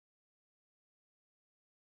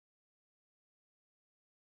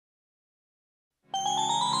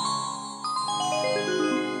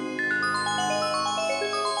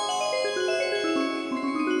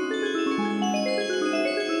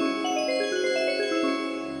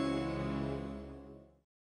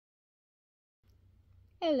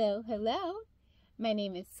Hello, hello. My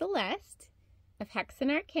name is Celeste of Hexen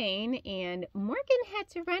Arcane, and Morgan had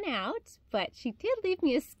to run out, but she did leave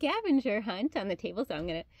me a scavenger hunt on the table, so I'm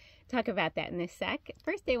going to talk about that in a sec.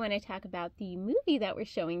 First, I want to talk about the movie that we're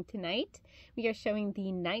showing tonight. We are showing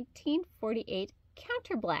the 1948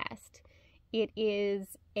 Counterblast. It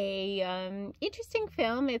is a interesting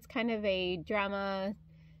film. It's kind of a drama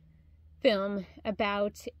film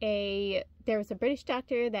about there was a British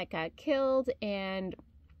doctor that got killed, and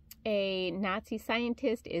a Nazi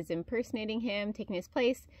scientist is impersonating him, taking his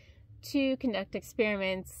place to conduct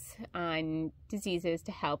experiments on diseases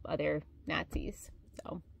to help other Nazis.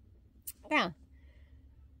 So, yeah.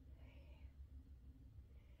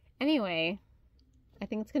 Anyway, I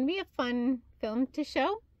think it's going to be a fun film to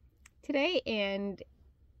show today, and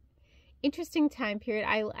interesting time period.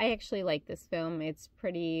 I actually like this film. It's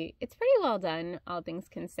pretty well done, all things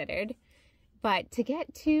considered. But to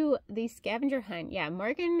get to the scavenger hunt, yeah,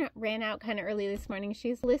 Morgan ran out kind of early this morning.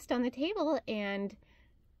 She's a list on the table, and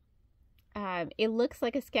it looks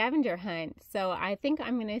like a scavenger hunt. So I think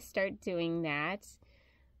I'm going to start doing that.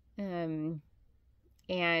 And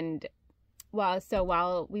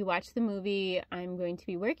while we watch the movie, I'm going to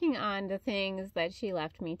be working on the things that she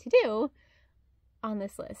left me to do on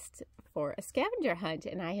this list for a scavenger hunt.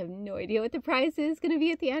 And I have no idea what the prize is going to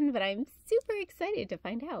be at the end, but I'm super excited to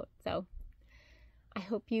find out. So I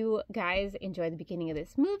hope you guys enjoy the beginning of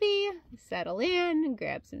this movie, settle in,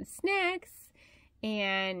 grab some snacks,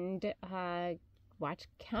 and watch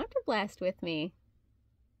Counterblast with me.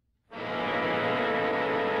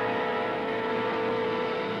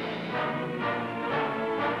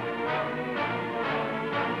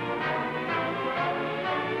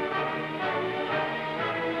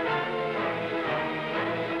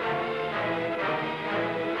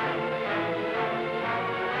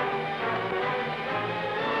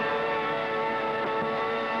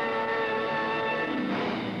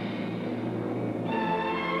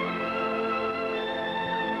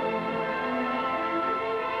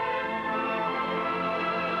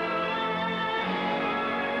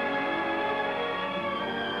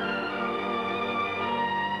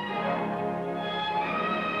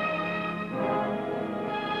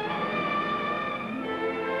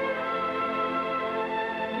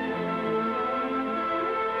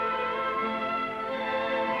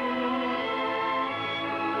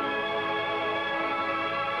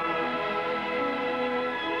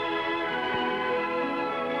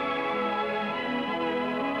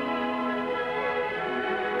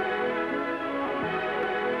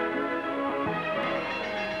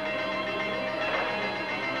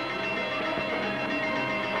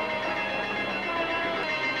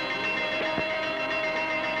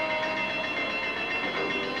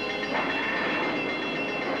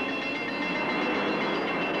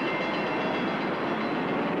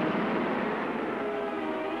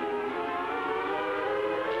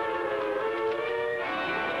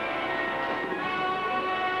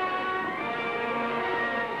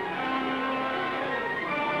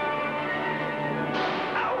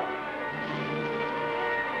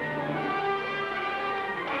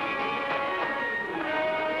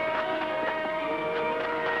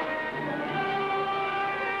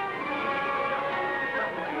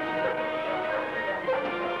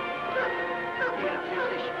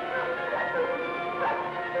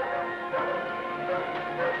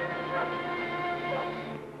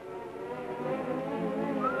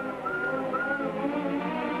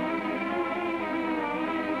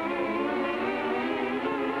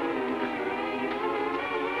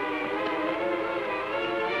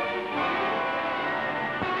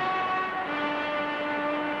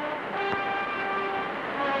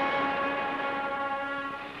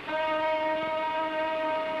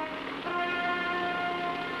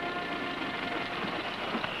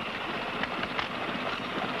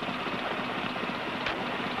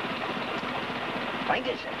 Thank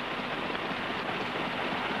you, sir.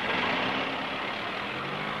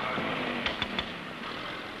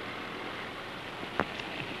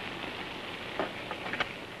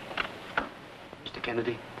 Mr.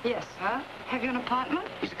 Kennedy? Yes, sir. Have you an appointment?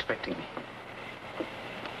 He's expecting me.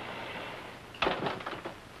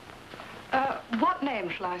 What name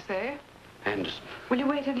shall I say? Anderson. Will you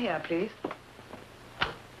wait in here, please?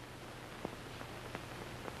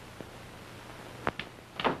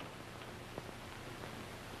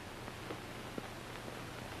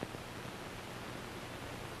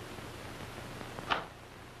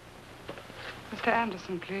 Mr.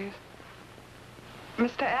 Anderson, please.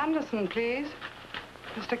 Mr. Anderson, please.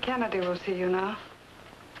 Mr. Kennedy will see you now.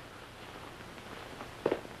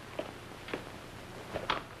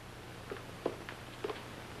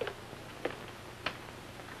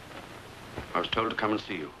 was told to come and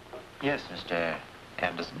see you. Yes, Mr.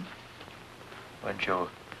 Anderson. Won't you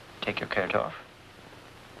take your coat off?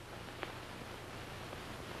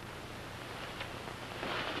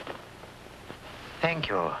 Thank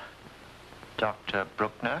you, Dr.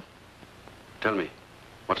 Bruckner. Tell me,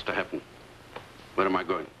 what's to happen? Where am I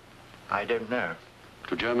going? I don't know.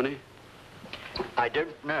 To Germany? I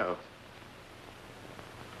don't know.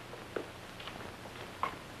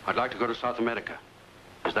 I'd like to go to South America.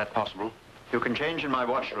 Is that possible? You can change in my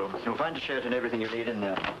washroom. You'll find a shirt and everything you need in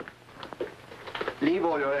there. Leave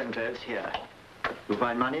all your own clothes here. You'll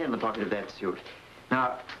find money in the pocket of that suit.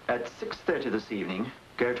 Now, at 6:30 this evening,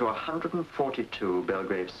 go to 142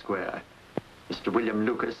 Belgrave Square. Mr. William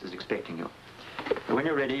Lucas is expecting you. When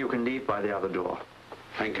you're ready, you can leave by the other door.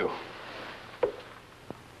 Thank you.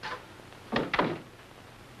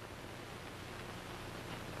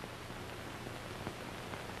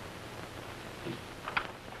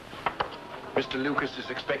 Mr. Lucas is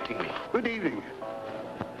expecting me. Good evening.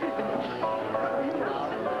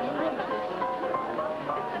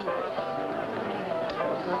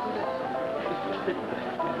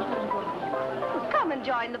 Come and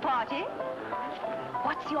join the party.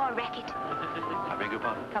 What's your racket? I beg your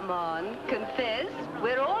pardon? Come on, confess.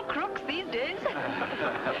 We're all crooks these days.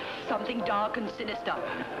 Something dark and sinister.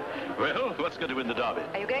 Well, what's going to win the derby?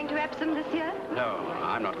 Are you going to Epsom this year? No,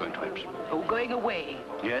 I'm not going to Epsom. Oh, going away.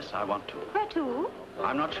 Yes, I want to. Where to?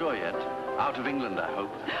 I'm not sure yet. Out of England, I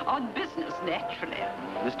hope. On business, naturally.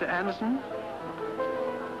 Mr. Anderson,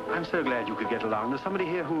 I'm so glad you could get along. There's somebody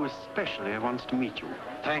here who especially wants to meet you.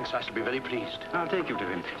 Thanks, I shall be very pleased. I'll take you to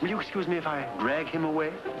him. Will you excuse me if I drag him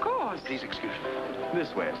away? Of course. Please excuse me.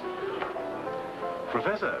 This way.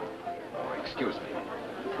 Professor. Excuse me.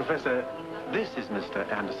 Professor, this is Mr.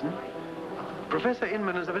 Anderson. Professor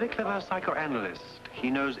Inman is a very clever psychoanalyst. He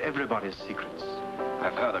knows everybody's secrets.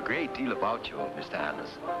 I've heard a great deal about you, Mr.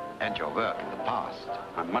 Anderson, and your work in the past.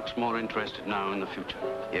 I'm much more interested now in the future.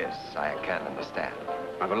 Yes, I can understand.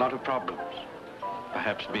 I have a lot of problems.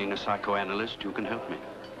 Perhaps being a psychoanalyst, you can help me.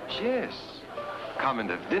 Yes. Come and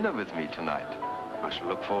have dinner with me tonight. I shall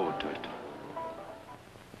look forward to it.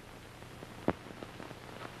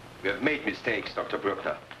 We have made mistakes, Dr.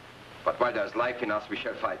 Bruckner. But while there's life in us, we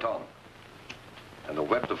shall fight on. And the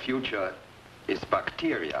web of the future is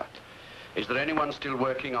bacteria. Is there anyone still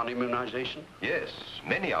working on immunization? Yes,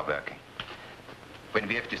 many are working. When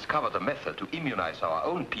we have discovered a method to immunize our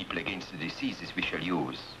own people against the diseases we shall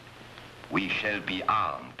use, we shall be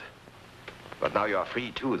armed. But now you are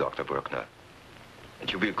free too, Dr. Bruckner. And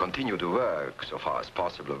you will continue to work, so far as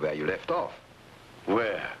possible, where you left off.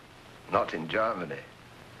 Where? Not in Germany.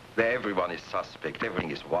 There everyone is suspect,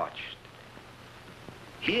 everything is watched.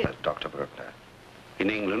 Here, Dr. Bruckner. In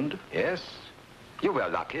England? Yes. You were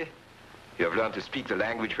lucky. You have learned to speak the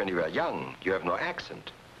language when you were young. You have no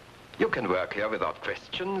accent. You can work here without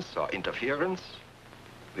questions or interference.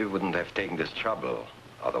 We wouldn't have taken this trouble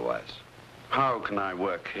otherwise. How can I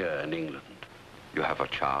work here in England? You have a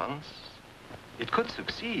chance. It could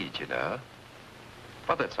succeed, you know.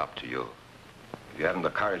 But that's up to you. If you haven't the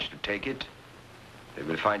courage to take it, they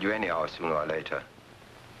will find you anyhow sooner or later.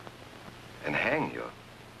 And hang you.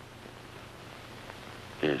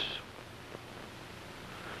 Yes.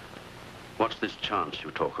 What's this chance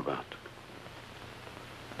you talk about?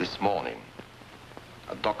 This morning,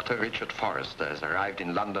 a Dr. Richard Forrester has arrived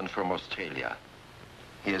in London from Australia.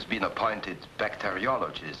 He has been appointed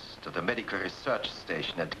bacteriologist at the medical research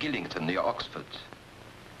station at Gillington near Oxford.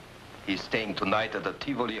 He's staying tonight at the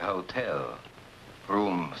Tivoli Hotel,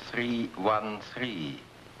 room 313.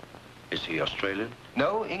 Is he Australian?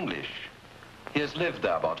 No, English. He has lived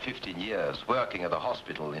there about 15 years, working at a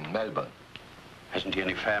hospital in Melbourne. Hasn't he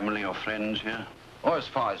any family or friends here? Or as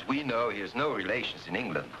far as we know, he has no relations in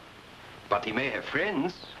England. But he may have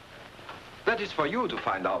friends. That is for you to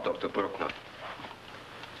find out, Dr. Bruckner.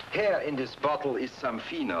 Here in this bottle is some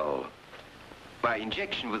phenol. By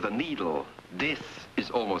injection with a needle, death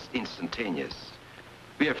is almost instantaneous.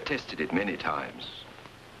 We have tested it many times.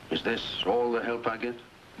 Is this all the help I get?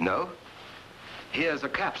 No. Here's a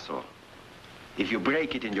capsule. If you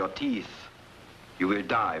break it in your teeth, you will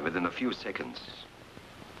die within a few seconds.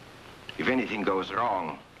 If anything goes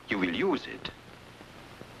wrong, you will use it.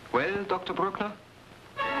 Well, Dr. Bruckner?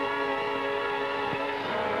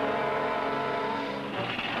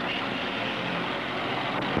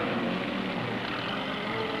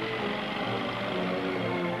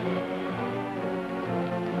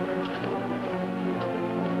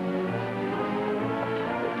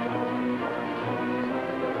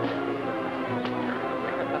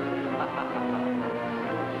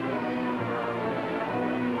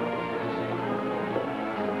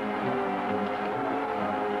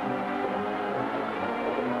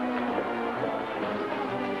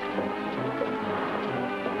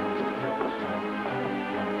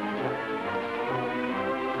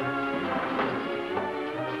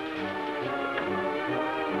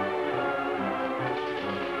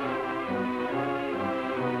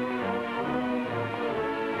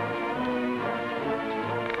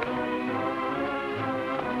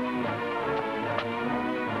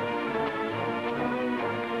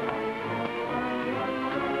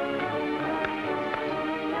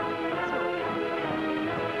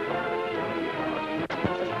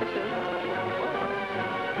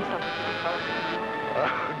 me something to eat.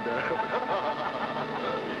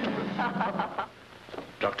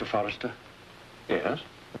 Dr. Forrester? Yes?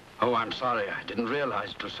 Oh, I'm sorry. I didn't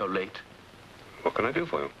realize it was so late. What can I do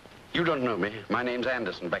for you? You don't know me. My name's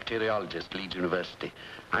Anderson, bacteriologist, Leeds University.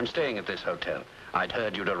 I'm staying at this hotel. I'd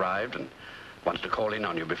heard you'd arrived and wanted to call in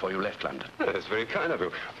on you before you left London. That's very kind of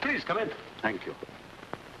you. Please, come in. Thank you.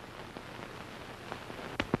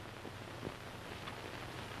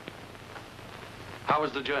 How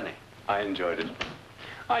was the journey? I enjoyed it.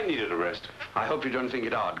 I needed a rest. I hope you don't think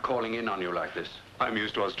it odd calling in on you like this. I'm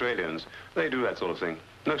used to Australians. They do that sort of thing.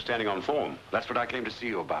 No standing on form. That's what I came to see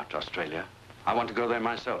you about, Australia. I want to go there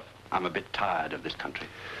myself. I'm a bit tired of this country.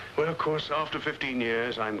 Well, of course, after 15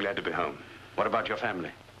 years, I'm glad to be home. What about your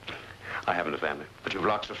family? I haven't a family. But you've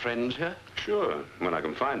lots of friends here? Sure, when I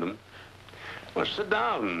can find them. Well, sit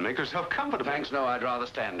down and make yourself comfortable. Thanks, no, I'd rather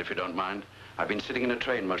stand if you don't mind. I've been sitting in a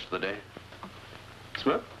train most of the day.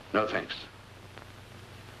 Smoke? No, thanks.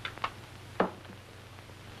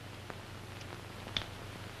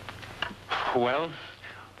 Well,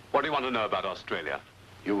 what do you want to know about Australia?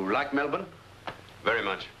 You like Melbourne? Very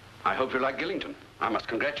much. I hope you like Gillington. I must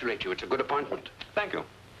congratulate you. It's a good appointment. Thank you.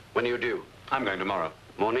 When are you due? I'm going tomorrow.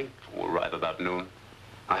 Morning? We'll arrive about noon.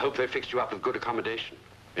 I hope they fixed you up with good accommodation.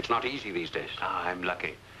 It's not easy these days. I'm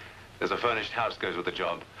lucky. There's a furnished house goes with the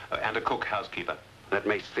job, and a cook housekeeper. That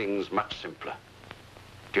makes things much simpler.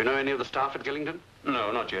 Do you know any of the staff at Gillington?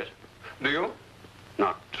 No, not yet. Do you?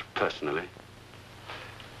 Not personally.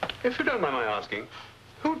 If you don't mind my asking,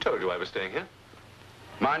 who told you I was staying here?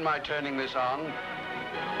 Mind my turning this on?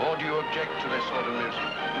 Or do you object to this sort of music?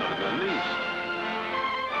 Not in the least.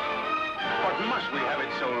 But must we have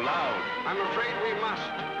it so loud? I'm afraid we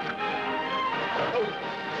must.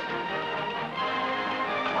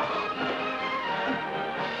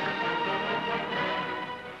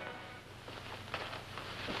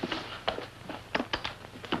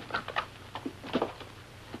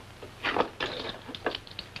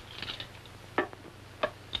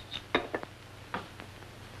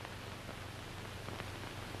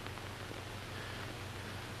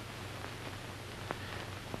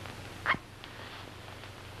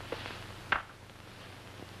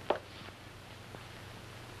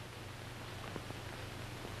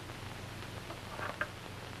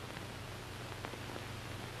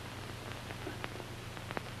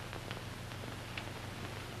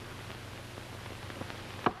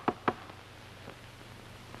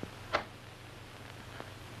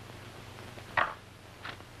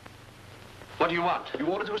 What do you want? You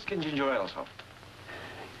ordered a whiskey and ginger ale, sir.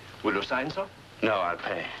 Will you sign, sir? No, I'll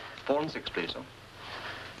pay. 4 and 6, please, sir.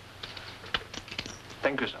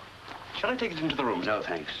 Thank you, sir. Shall I take it into the room? No,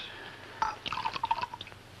 thanks.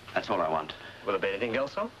 That's all I want. Will there be anything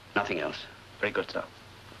else, sir? Nothing else. Very good, sir.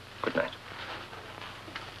 Good night.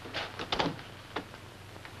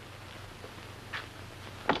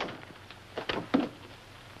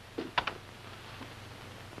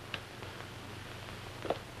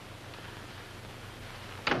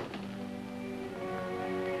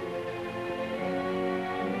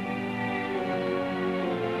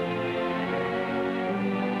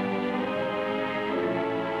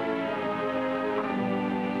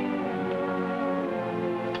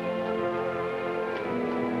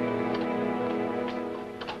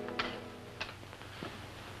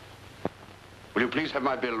 Will you please have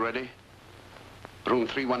my bill ready? Room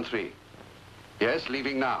 313. Yes,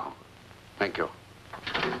 leaving now. Thank you.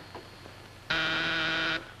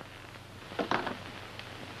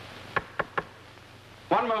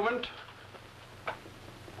 One moment.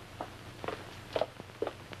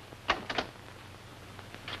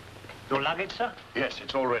 Your luggage, sir? Yes,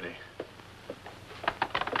 it's all ready.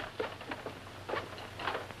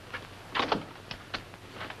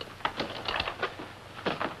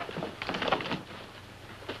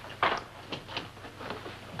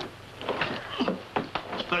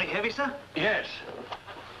 Very heavy, sir? Yes.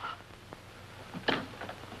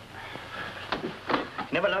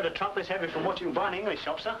 Never load a trunk this heavy from what you can buy in English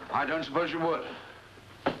shop, sir. I don't suppose you would.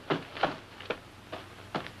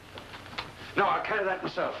 No, I'll carry that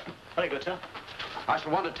myself. Very good, sir. I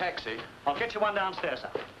shall want a taxi. I'll get you one downstairs, sir.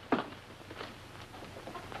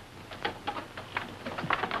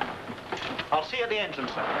 I'll see you at the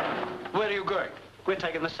entrance, sir. Where are you going? We're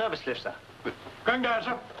taking the service lift, sir. Going down,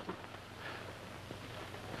 sir.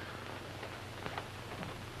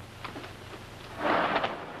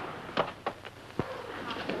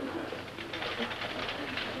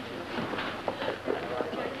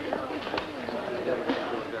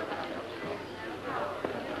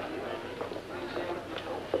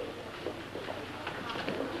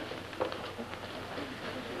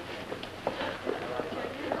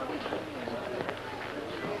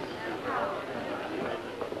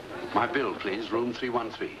 My bill, please. Room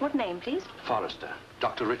 313. What name, please? Forrester.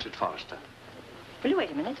 Dr. Richard Forrester. Will you wait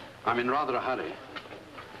a minute? I'm in rather a hurry.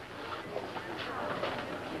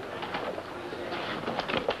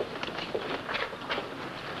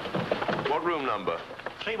 What room number?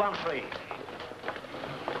 313.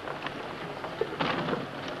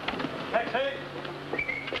 Taxi!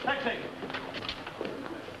 Taxi!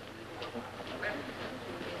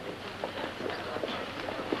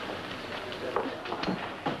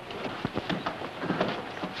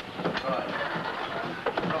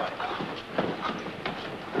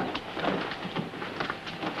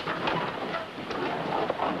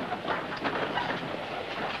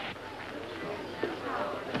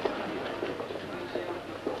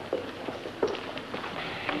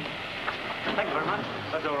 Thank you very much.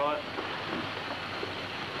 That's all right.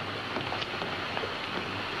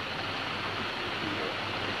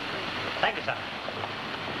 Thank you, sir.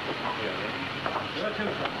 Where to, sir?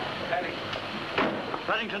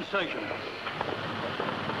 Paddington Station.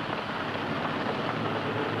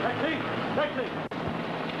 Taxi! Taxi!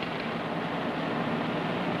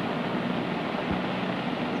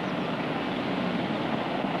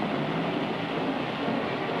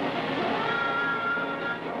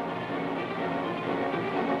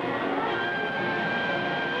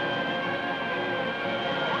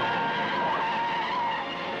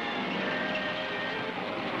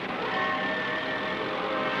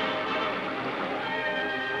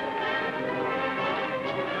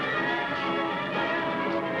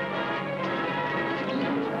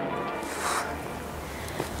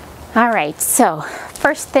 All right, so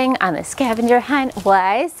first thing on the scavenger hunt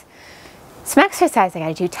was some exercise. I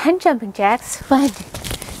gotta do 10 jumping jacks. 1,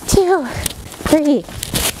 2, 3,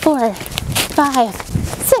 4, 5,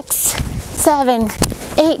 6, 7,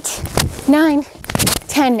 8, 9,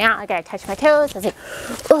 10. Now I gotta touch my toes. Let's see.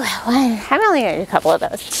 Ooh, 1. I'm only gonna do a couple of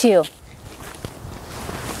those. 2,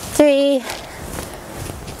 3,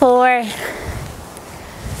 4,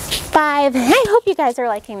 5. I hope you guys are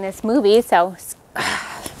liking this movie. So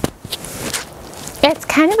it's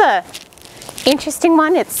kind of a interesting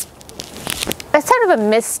one. It's sort of a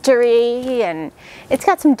mystery and it's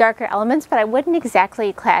got some darker elements, but I wouldn't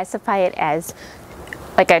exactly classify it as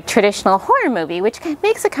like a traditional horror movie, which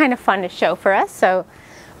makes it kind of fun to show for us. So a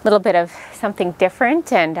little bit of something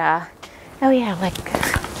different and oh yeah, like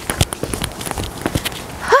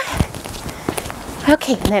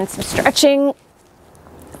okay, and then some stretching,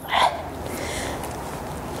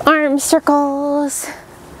 arm circles.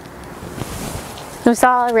 It was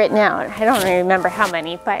all written out. I don't really remember how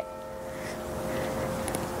many, but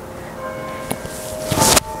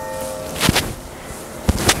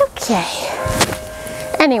okay.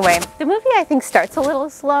 Anyway, the movie I think starts a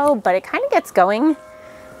little slow, but it kind of gets going.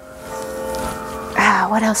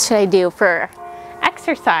 What else should I do for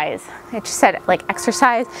exercise? I just said like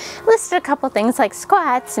exercise. I listed a couple things like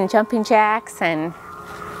squats and jumping jacks and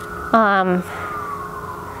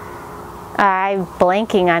I'm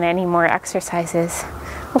blanking on any more exercises.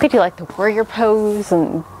 We could do like the warrior pose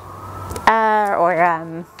and or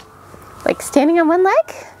like standing on one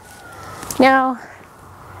leg. No.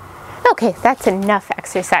 Okay, that's enough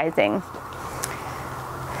exercising.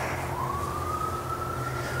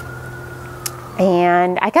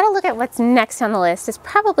 And I gotta look at what's next on the list. It's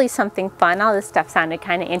probably something fun. All this stuff sounded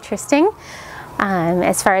kind of interesting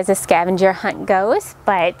as far as the scavenger hunt goes,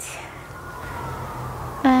 but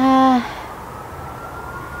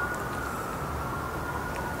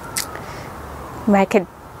I could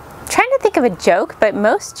try to think of a joke, but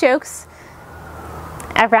most jokes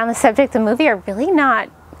around the subject of the movie are really not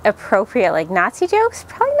appropriate. Like Nazi jokes,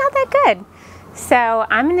 probably not that good. So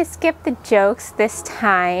I'm gonna skip the jokes this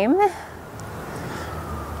time.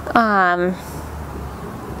 Let's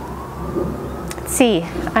see.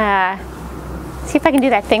 See if I can do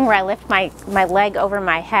that thing where I lift my leg over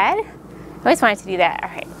my head. I always wanted to do that. All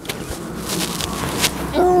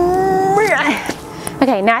right.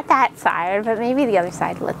 Okay, not that side, but maybe the other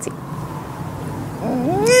side. Let's see.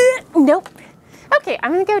 Nope. Okay,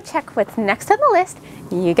 I'm gonna go check what's next on the list.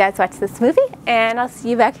 You guys watch this movie, and I'll see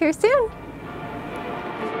you back here soon.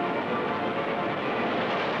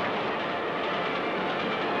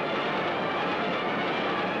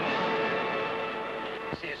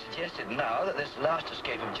 It is suggested now that this last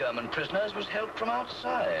escape of German prisoners was helped from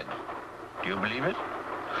outside. Do you believe it?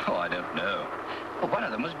 Oh, I don't know. Well, one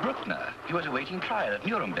of them was Bruckner. He was awaiting trial at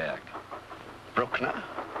Nuremberg. Bruckner?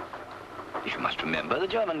 You must remember the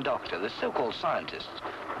German doctor, the so-called scientist,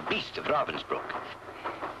 the beast of Ravensbrück.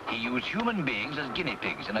 He used human beings as guinea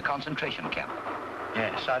pigs in a concentration camp.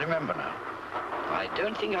 Yes, I remember now. I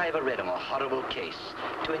don't think I ever read of a horrible case.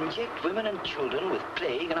 To inject women and children with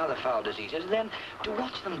plague and other foul diseases, then to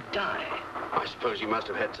watch them die. I suppose he must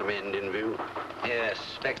have had some end in view. Yes,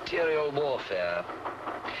 bacterial warfare.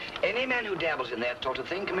 Any man who dabbles in that sort of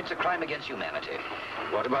thing commits a crime against humanity.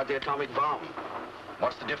 What about the atomic bomb?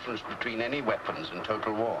 What's the difference between any weapons and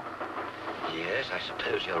total war? Yes, I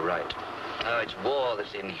suppose you're right. Oh, it's war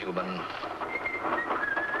that's inhuman.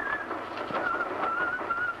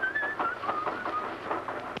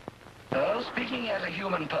 Well, speaking as a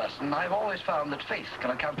human person, I've always found that faith can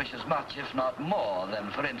accomplish as much, if not more,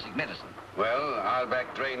 than forensic medicine. Well, I'll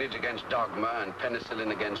back drainage against dogma and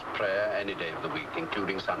penicillin against prayer any day of the week,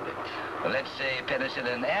 including Sunday. Well, let's say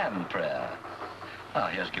penicillin and prayer. Ah,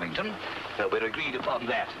 here's Killington. So we're agreed upon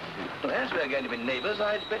that. Well, as we're going to be neighbors,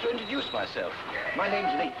 I'd better introduce myself. My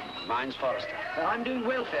name's Leighton. Mine's Forrester. I'm doing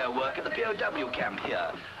welfare work at the POW camp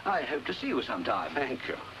here. I hope to see you sometime. Thank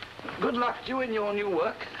you. Good luck to you in your new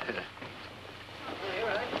work.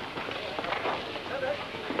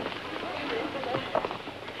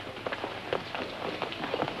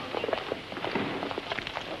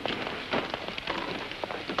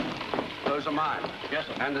 Those are mine. Yes,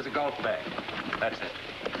 sir. And there's a golf bag. That's it.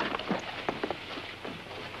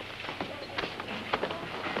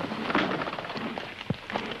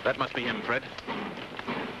 That must be him, Fred.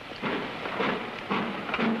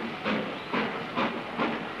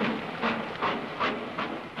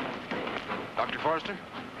 Dr. Forrester?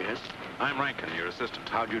 Yes? I'm Rankin, your assistant.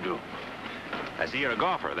 How do you do? I see you're a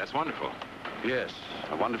golfer. That's wonderful. Yes,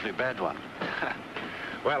 a wonderfully bad one.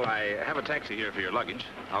 Well, I have a taxi here for your luggage.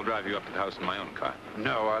 I'll drive you up to the house in my own car.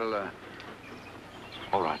 No,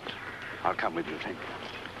 all right. I'll come with you, thank you.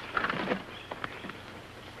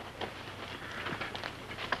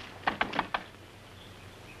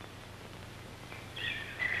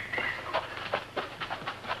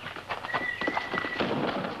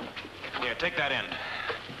 Here, take that end.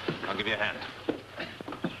 I'll give you a hand.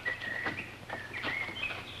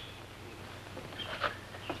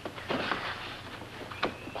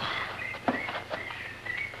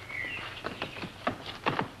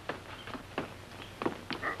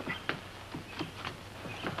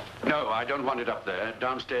 No, I don't want it up there.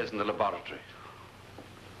 Downstairs in the laboratory.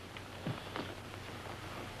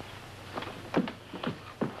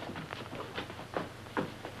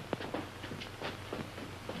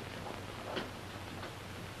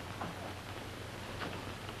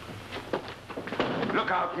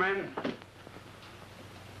 Look out, men.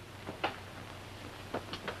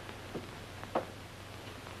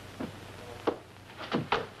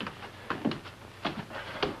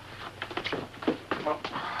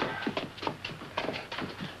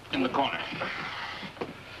 In the corner.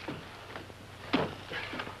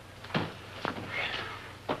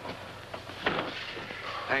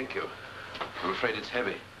 Thank you. I'm afraid it's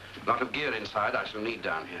heavy. A lot of gear inside I shall need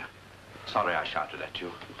down here. Sorry I shouted at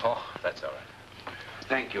you. Oh, that's all right.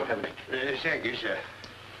 Thank you, Heavenly. Thank you, sir.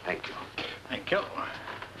 Thank you. Thank you.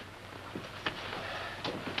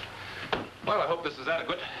 Well, I hope this is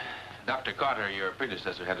adequate. Dr. Carter, your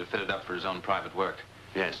predecessor, had it fitted up for his own private work.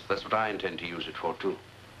 Yes, that's what I intend to use it for, too.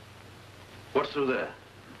 What's through there?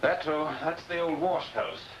 That's the old wash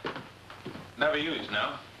house. Never used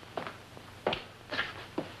now.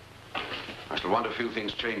 I shall want a few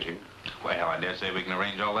things changing. Well, I dare say we can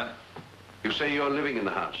arrange all that. You say you're living in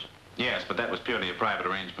the house? Yes, but that was purely a private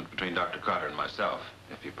arrangement between Dr. Carter and myself.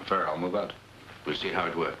 If you prefer, I'll move out. We'll see how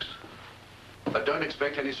it works. But don't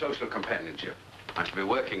expect any social companionship. I shall be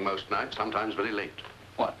working most nights, sometimes very late.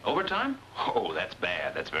 What, overtime? Oh, that's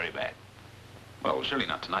bad. That's very bad. Well, surely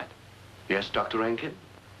not tonight. Yes, Dr. Rankin?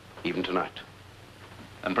 Even tonight.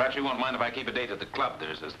 And perhaps you won't mind if I keep a date at the club.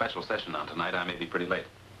 There's a special session on tonight. I may be pretty late.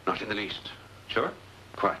 Not in the least. Sure?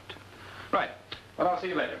 Quite. Right. Well, I'll see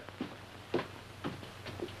you later.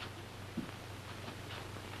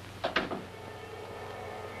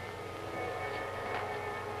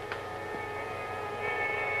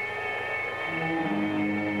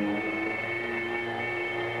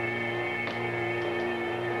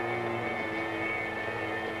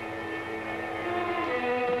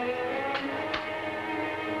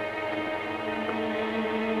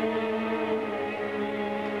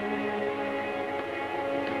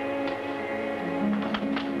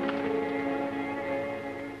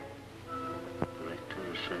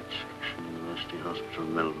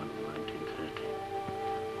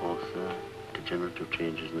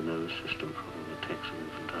 Changes in the nervous system following attacks of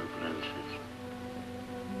infantile paralysis.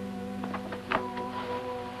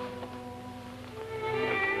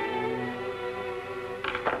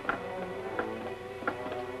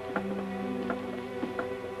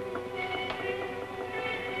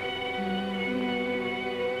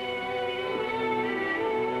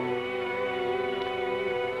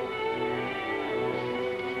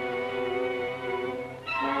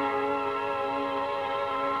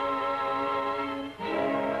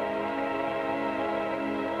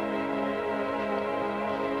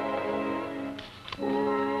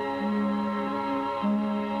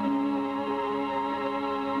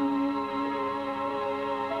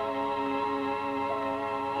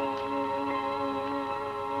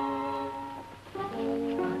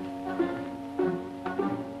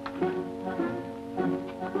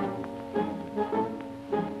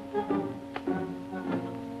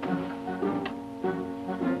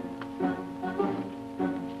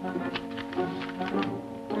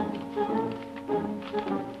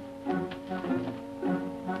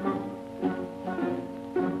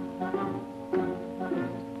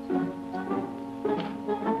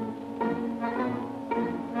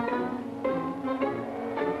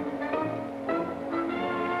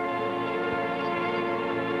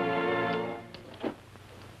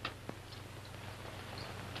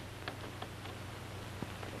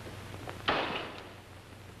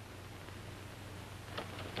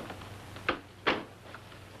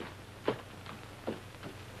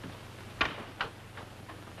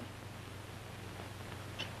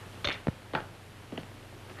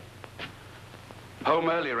 home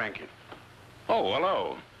early, Rankin. Oh,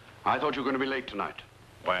 hello. I thought you were going to be late tonight.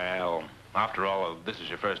 Well, after all, this is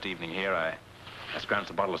your first evening here. I scrounged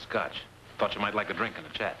a bottle of scotch. Thought you might like a drink and a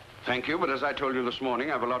chat. Thank you, but as I told you this morning,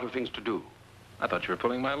 I have a lot of things to do. I thought you were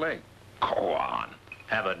pulling my leg. Go on.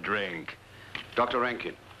 Have a drink. Dr.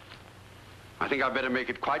 Rankin, I think I'd better make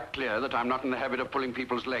it quite clear that I'm not in the habit of pulling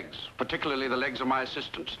people's legs, particularly the legs of my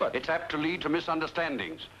assistants. But it's apt to lead to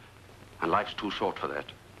misunderstandings, and life's too short for that.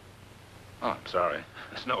 Oh, I'm sorry.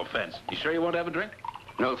 It's no offense. You sure you won't have a drink?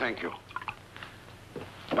 No, thank you.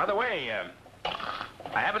 By the way,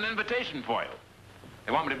 I have an invitation for you.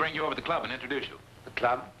 They want me to bring you over to the club and introduce you. The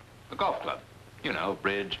club? The golf club. You know,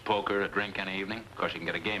 bridge, poker, a drink any evening. Of course, you can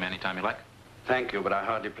get a game anytime you like. Thank you, but I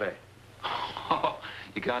hardly play. Oh,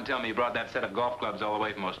 you can't tell me you brought that set of golf clubs all the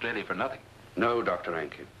way from Australia for nothing. No, Dr.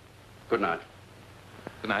 Rankin. Good night.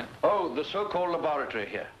 Good night. Oh, the so-called laboratory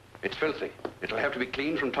here. It's filthy. It'll have to be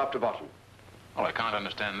cleaned from top to bottom. Oh, I can't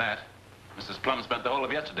understand that. Mrs. Plum spent the whole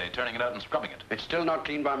of yesterday turning it out and scrubbing it. It's still not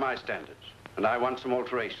clean by my standards, and I want some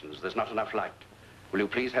alterations. There's not enough light. Will you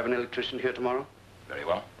please have an electrician here tomorrow? Very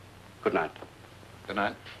well. Good night. Good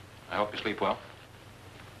night. I hope you sleep well.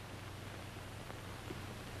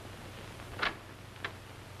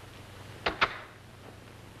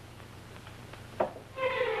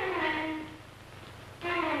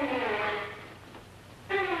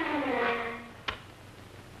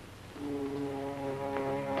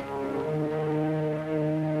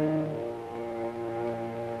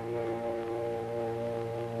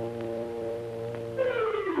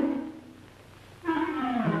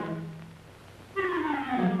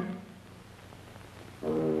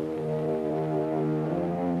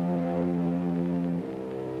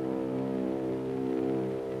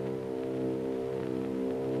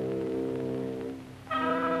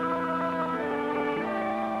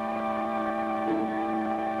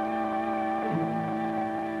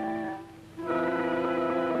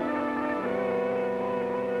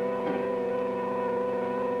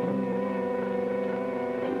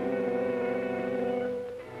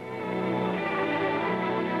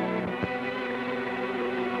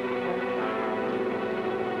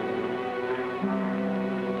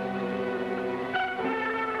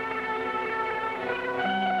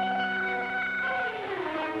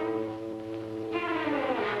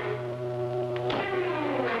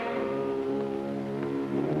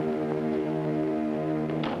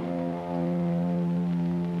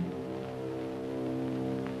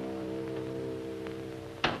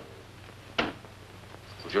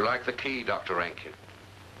 Would you like the key, Dr. Rankin?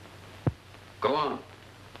 Go on.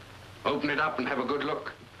 Open it up and have a good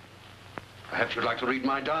look. Perhaps you'd like to read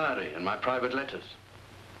my diary and my private letters.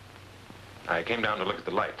 I came down to look at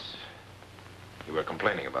the lights. You were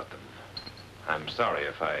complaining about them. I'm sorry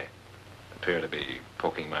if I appear to be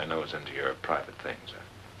poking my nose into your private things.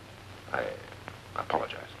 I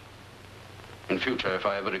apologize. In future, if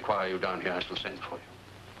I ever require you down here, I shall send for you.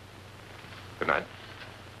 Good night.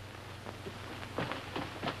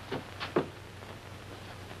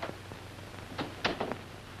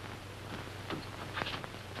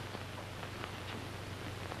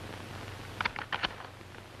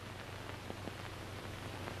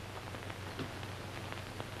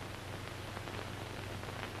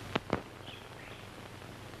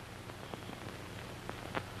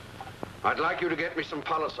 I'd like you to get me some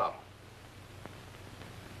Polysol.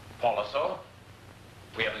 Polysol?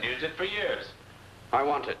 We haven't used it for years. I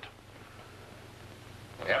want it.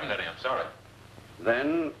 We haven't any, I'm sorry.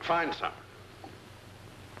 Then find some.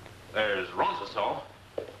 There's Roncesol,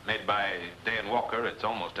 made by Day and Walker. It's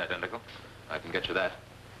almost identical. I can get you that.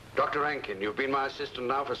 Dr. Rankin, you've been my assistant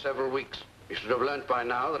now for several weeks. You should have learnt by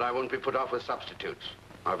now that I won't be put off with substitutes.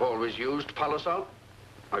 I've always used Polysol.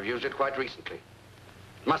 I've used it quite recently.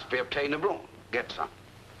 It must be obtainable. Get some.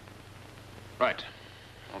 Right.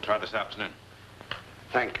 I'll try this afternoon.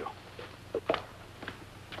 Thank you.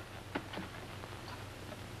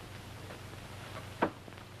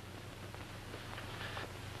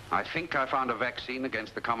 I think I found a vaccine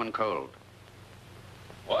against the common cold.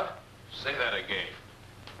 What? Say that again.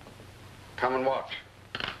 Come and watch.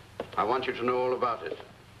 I want you to know all about it.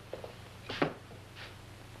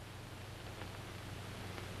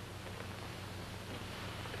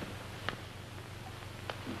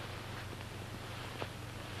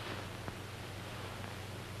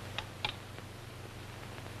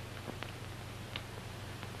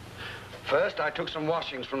 First, I took some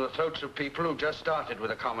washings from the throats of people who just started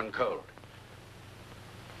with a common cold.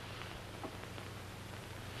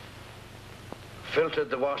 Filtered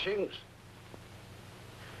the washings.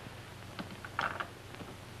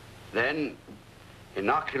 Then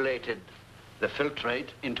inoculated the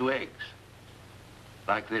filtrate into eggs.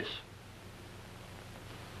 Like this.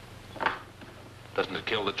 Doesn't it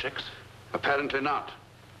kill the chicks? Apparently not.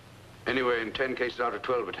 Anyway, in 10 cases out of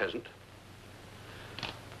 12, it hasn't.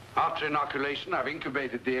 After inoculation, I've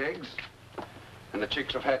incubated the eggs, and the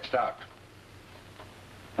chicks have hatched out.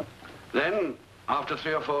 Then, after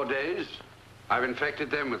 3 or 4 days, I've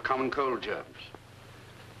infected them with common cold germs.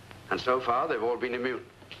 And so far, they've all been immune.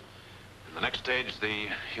 And the next stage, the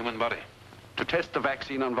human body. To test the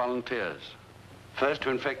vaccine on volunteers. First, to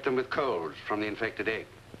infect them with colds from the infected egg.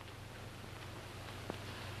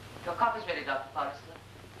 Your coffee's ready, Dr. Forrester.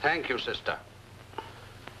 Thank you, sister.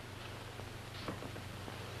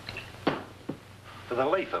 For the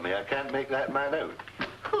life of me, I can't make that man out.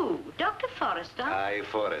 Who? Dr. Forrester? Aye,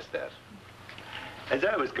 Forrester. As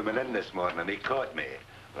I was coming in this morning, he caught me.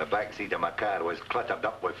 The back seat of my car was cluttered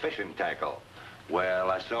up with fishing tackle.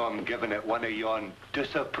 Well, I saw him giving it one of yon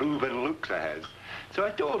disapproving looks of his. So I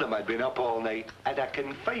told him I'd been up all night at a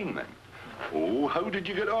confinement. Oh, how did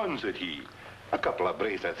you get on, said he. A couple of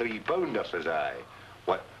brace of 3-pounders, says I.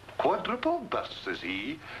 What, quadruple burst, says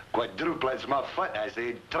he. Quadruplet's my foot, I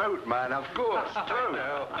said. Trout, man, of course,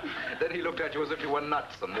 trout. Then he looked at you as if you were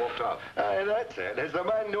nuts and walked off. Aye, that's it. Has the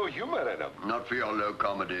man no humor in him? Not for your low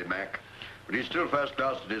comedy, Mac. But he's still first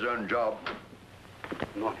class at his own job.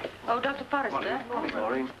 Morning. Oh, Dr. Forrester.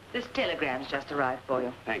 Morning. This telegram's just arrived for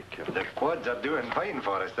you. Thank you. The quads are doing fine,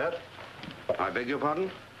 Forrester. I beg your pardon?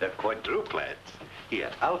 The quadruplets. Here,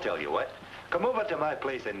 I'll tell you what. Come over to my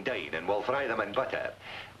place and dine, and we'll fry them in butter.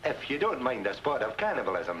 If you don't mind a spot of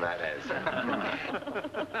cannibalism, that is.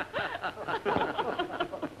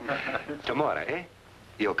 Tomorrow, eh?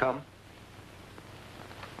 You'll come?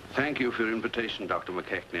 Thank you for your invitation, Dr.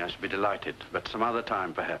 McKechnie. I shall be delighted, but some other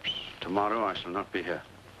time, perhaps. Tomorrow, I shall not be here.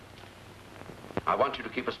 I want you to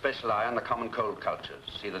keep a special eye on the common cold cultures.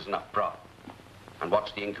 See there's enough broth. And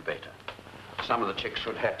watch the incubator. Some of the chicks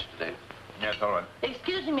should hatch today. Yes, all right.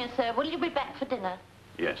 Excuse me, sir. Will you be back for dinner?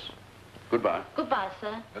 Yes. Goodbye. Goodbye,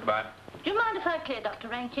 sir. Goodbye. Do you mind if I clear, Dr.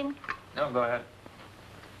 Rankin? No, go ahead.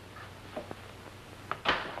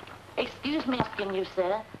 Excuse me asking you,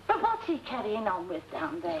 sir, but what's he carrying on with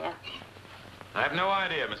down there? I have no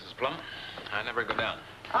idea, Mrs. Plum. I never go down.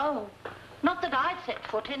 Oh, not that I'd set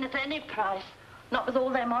foot in at any price. Not with all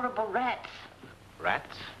them horrible rats.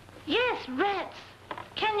 Rats? Yes, rats.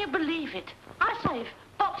 Can you believe it? I save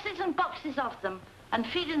boxes and boxes of them and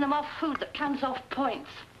feeding them off food that comes off points.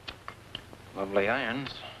 Lovely irons,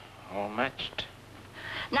 all matched.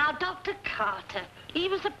 Now, Dr. Carter, he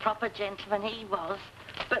was a proper gentleman, he was.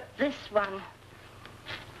 But this one,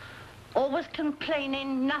 always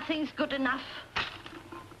complaining nothing's good enough.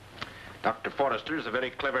 Dr. Forrester is a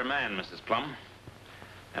very clever man, Mrs. Plum.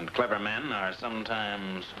 And clever men are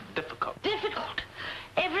sometimes difficult. Difficult?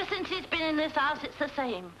 Ever since he's been in this house, it's the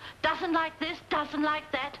same. Doesn't like this, doesn't like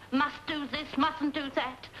that, must do this, mustn't do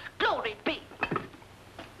that. Glory be.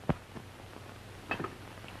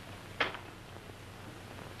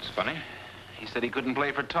 It's funny. He said he couldn't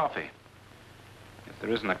play for toffee. If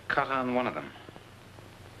there isn't a cut on one of them.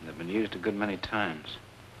 They've been used a good many times.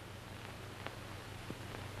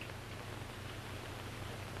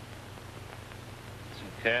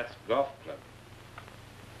 St. Kath's Golf Club.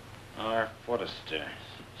 R. Forrester.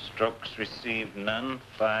 Strokes received none.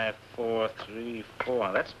 5, 4, 3,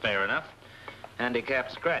 4. That's fair enough. Handicap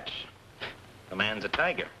scratch. The man's a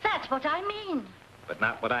tiger. That's what I mean. But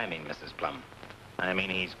not what I mean, Mrs. Plum. I mean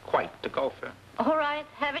he's quite a golfer. All right,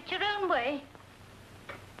 have it your own way.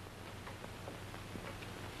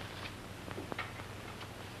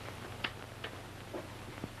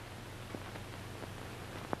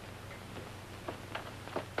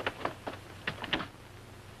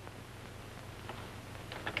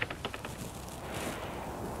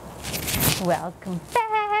 Welcome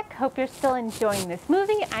back. Hope you're still enjoying this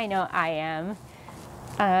movie. I know I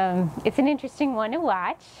am. It's an interesting one to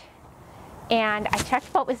watch. And I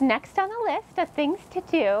checked what was next on the list of things to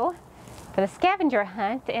do for the scavenger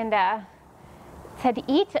hunt, and it said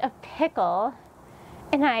eat a pickle,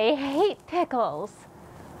 and I hate pickles.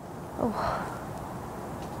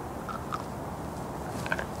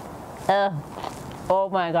 Oh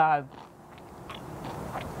my God.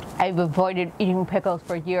 I've avoided eating pickles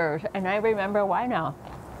for years, and I remember why now.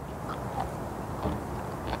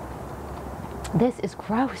 This is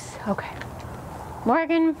gross. Okay.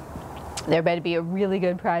 Morgan, there better be a really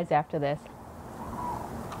good prize after this.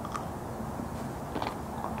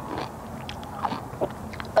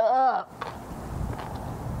 Ugh.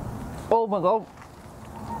 Oh my God.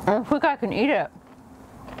 I don't think I can eat it.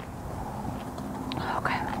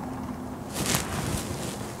 Okay.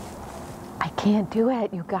 I can't do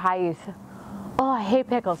it, you guys. Oh, I hate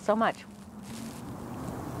pickles so much.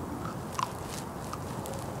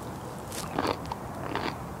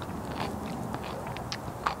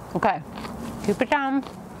 Okay, keep it down.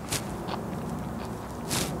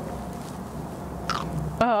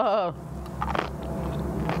 Oh.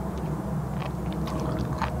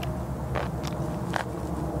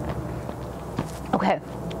 Okay,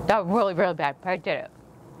 that was really, really bad, but I did it.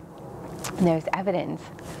 And there's evidence.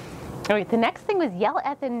 All right, the next thing was yell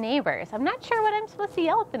at the neighbors. I'm not sure what I'm supposed to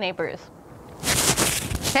yell at the neighbors.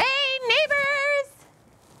 Hey, neighbors!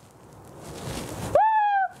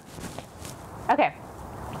 Woo! Okay,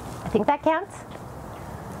 I think that counts.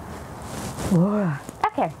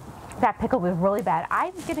 Okay, that pickle was really bad.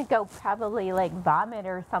 I'm gonna go probably like vomit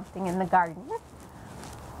or something in the garden.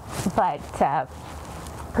 But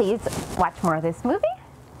please watch more of this movie,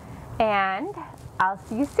 and I'll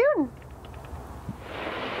see you soon.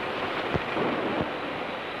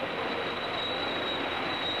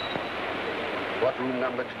 What room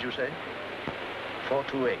number did you say?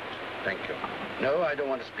 428. Thank you. No, I don't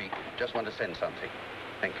want to speak. Just want to send something.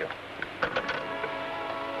 Thank you.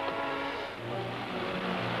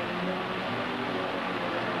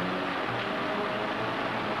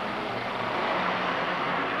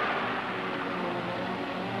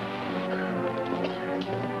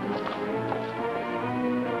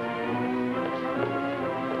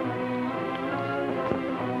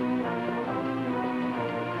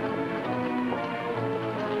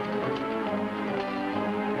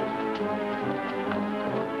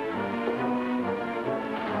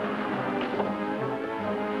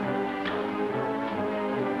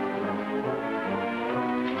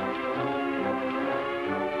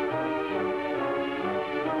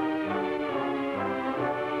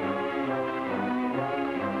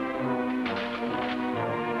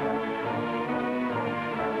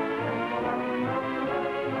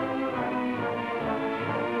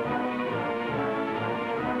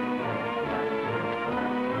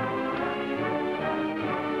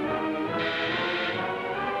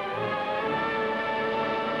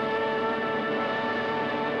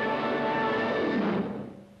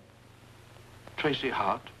 Tracy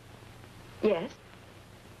Hart? Yes?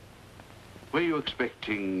 Were you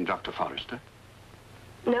expecting Dr. Forrester?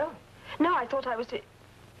 No. No, I thought I was to...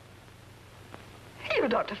 You,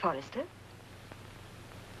 Dr. Forrester?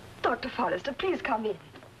 Dr. Forrester, please come in.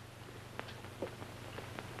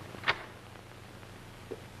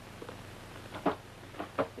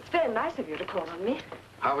 It's very nice of you to call on me.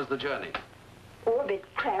 How was the journey? Oh, a bit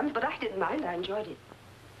cramped, but I didn't mind. I enjoyed it.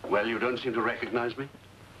 Well, you don't seem to recognize me.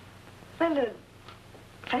 Well,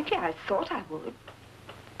 frankly, I thought I would,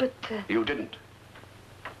 but... You didn't?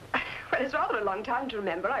 Well, it's rather a long time to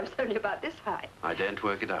remember. I was only about this high. I daren't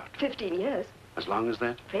work it out. 15 years. As long as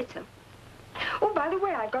that? Afraid so. Oh, by the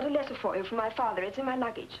way, I've got a letter for you from my father. It's in my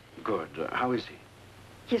luggage. Good. How is he?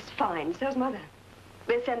 He's fine. So's Mother.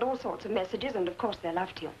 They send all sorts of messages, and of course they're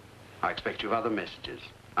love to you. I expect you've other messages.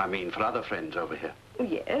 I mean, for other friends over here.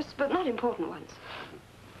 Yes, but not important ones.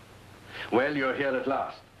 Well, you're here at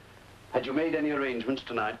last. Had you made any arrangements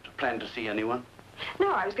tonight? Planned to see anyone?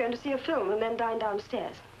 No, I was going to see a film and then dine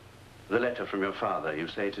downstairs. The letter from your father, you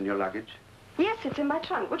say it's in your luggage? Yes, it's in my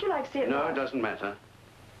trunk. Would you like to see it now? No, it doesn't matter.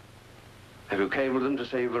 Have you cabled them to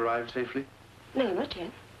say you've arrived safely? No, not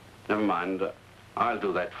yet. Never mind. I'll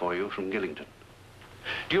do that for you from Gillington.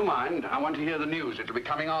 Do you mind? I want to hear the news. It'll be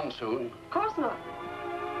coming on soon. Of course not.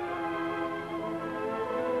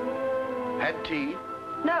 Had tea?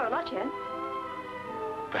 No, not yet.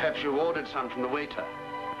 Perhaps you ordered some from the waiter.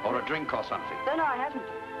 Or a drink or something. No, I haven't.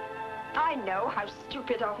 I know, how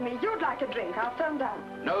stupid of me. You'd like a drink. I'll phone down.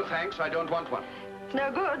 No, thanks. I don't want one. It's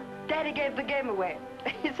no good. Daddy gave the game away.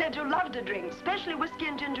 He said you loved a drink, especially whiskey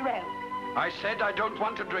and ginger ale. I said I don't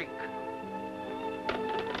want a drink.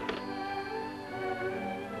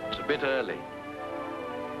 It's a bit early.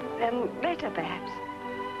 Then later, perhaps.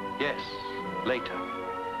 Yes, later.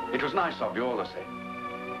 It was nice of you all the same.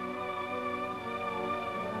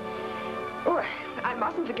 Oh, I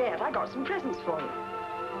mustn't forget, I got some presents for you.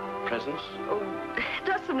 Presents? Oh,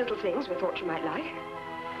 just some little things we thought you might like.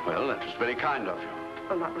 Well, that was very kind of you.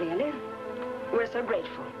 Well, not really. We're so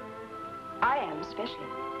grateful. I am, especially.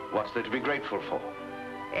 What's there to be grateful for?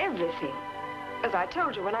 Everything. As I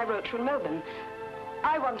told you when I wrote from Melbourne,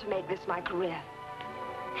 I want to make this my career.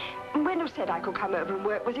 When you said I could come over and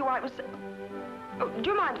work with you, I was... Oh, do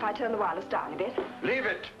you mind if I turn the wireless down a bit? Leave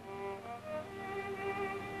it.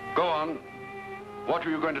 Go on. What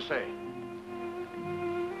were you going to say?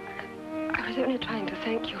 I was only trying to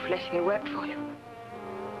thank you for letting me work for you.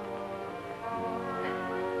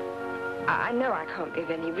 I know I can't give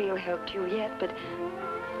any real help to you yet, but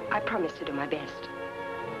I promise to do my best.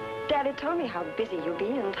 Daddy told me how busy you'll be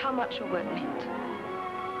and how much your work meant.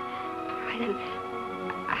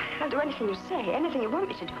 I'll do anything you say, anything you want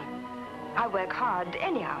me to do. I work hard,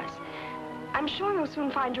 any hours. I'm sure you'll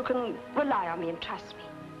soon find you can rely on me and trust me.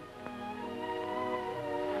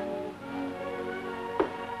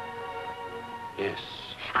 Yes.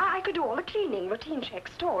 I could do all the cleaning, routine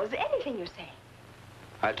checks, stores, anything you say.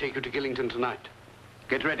 I'll take you to Gillington tonight.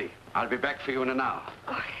 Get ready. I'll be back for you in an hour.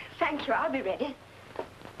 Oh, thank you. I'll be ready.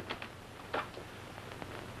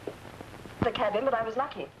 The cabin, but I was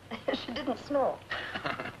lucky. She didn't snore.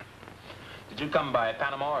 Did you come by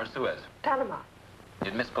Panama or Suez? Panama.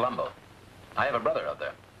 Did Miss Colombo? I have a brother out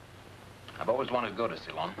there. I've always wanted to go to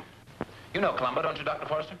Ceylon. You know Colombo, don't you, Dr.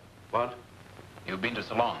 Forrester? What? You've been to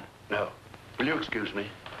Ceylon? No. Will you excuse me?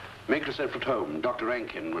 Make yourself at home. Dr.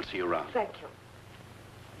 Rankin will see you around. Thank you.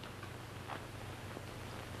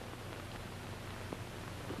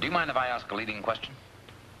 Do you mind if I ask a leading question?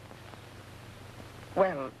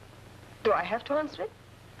 Well, do I have to answer it?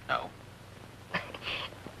 No.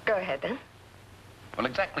 Go ahead, then. Well,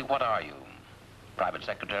 exactly what are you? Private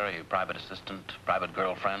secretary, private assistant, private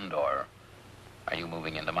girlfriend, or are you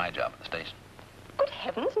moving into my job at the station? Good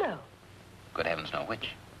heavens, no. Good heavens, no which?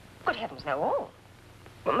 Good heavens, no all.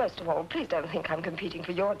 Well, most of all, please don't think I'm competing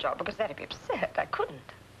for your job, because that'd be absurd. I couldn't.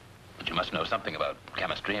 But you must know something about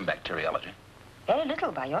chemistry and bacteriology. Very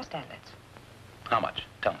little by your standards. How much?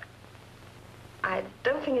 Tell me. I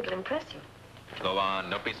don't think it'll impress you. Go on,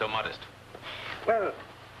 don't be so modest. Well,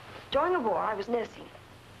 during the war, I was nursing.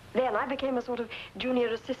 Then I became a sort of junior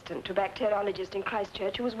assistant to a bacteriologist in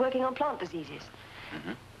Christchurch who was working on plant diseases.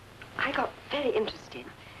 Mm-hmm. I got very interested.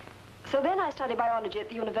 So then I studied biology at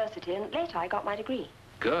the university, and later I got my degree.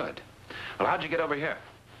 Good. Well, how'd you get over here?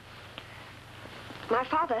 My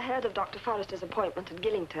father heard of Dr. Forrester's appointment at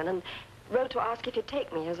Gillington and wrote to ask if he'd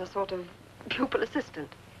take me as a sort of pupil assistant.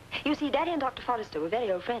 You see, Daddy and Dr. Forrester were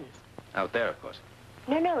very old friends. Out there, of course.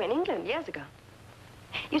 No, in England, years ago.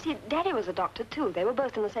 You see, Daddy was a doctor, too. They were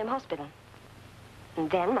both in the same hospital.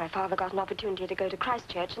 And then my father got an opportunity to go to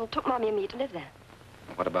Christchurch and took Mommy and me to live there.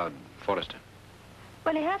 What about Forrester?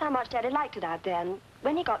 Well, he heard how much Daddy liked it out there, and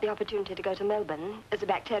when he got the opportunity to go to Melbourne as a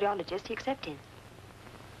bacteriologist, he accepted.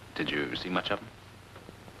 Did you see much of him?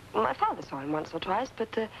 Well, my father saw him once or twice, but,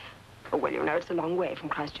 oh, well, you know, it's a long way from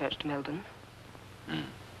Christchurch to Melbourne.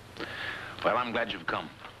 Well, I'm glad you've come.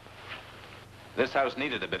 This house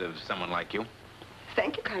needed a bit of someone like you.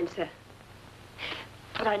 Thank you, kind sir.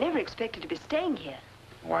 But I never expected to be staying here.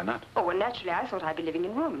 Why not? Oh, well, naturally, I thought I'd be living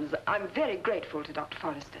in rooms. I'm very grateful to Dr.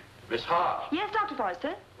 Forrester. Miss Hart. Yes, Dr.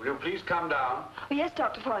 Forrester? Will you please come down? Oh, yes,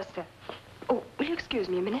 Dr. Forrester. Oh, will you excuse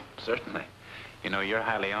me a minute? Certainly. You know, you're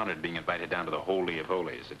highly honored being invited down to the Holy of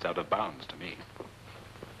Holies. It's out of bounds to me.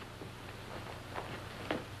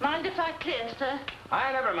 Mind if I clear, sir?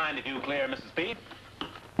 I never mind if you clear, Mrs. Pete.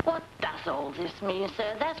 What does all this mean,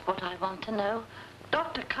 sir? That's what I want to know.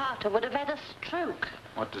 Dr. Carter would have had a stroke.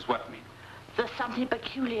 What does what mean? There's something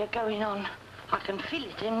peculiar going on. I can feel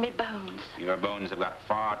it in my bones. Your bones have got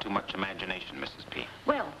far too much imagination, Mrs. P.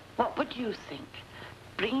 Well, what would you think?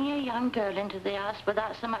 Bringing a young girl into the house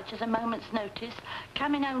without so much as a moment's notice,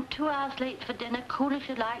 coming home 2 hours late for dinner, cool as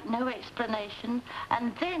you like, no explanation,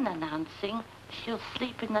 and then announcing she'll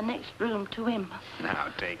sleep in the next room to him. Now,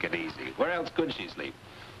 take it easy. Where else could she sleep?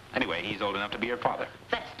 Anyway, he's old enough to be your father.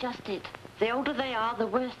 That's just it. The older they are, the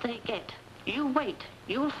worse they get. You wait.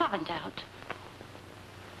 You'll find out.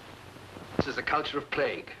 This is a culture of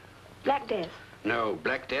plague. Black Death? No,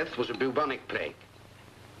 Black Death was a bubonic plague.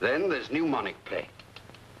 Then there's pneumonic plague.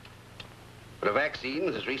 But a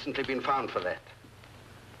vaccine has recently been found for that.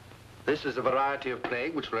 This is a variety of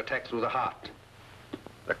plague which will attack through the heart.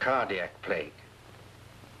 The cardiac plague.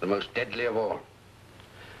 The most deadly of all.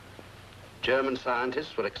 German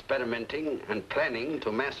scientists were experimenting and planning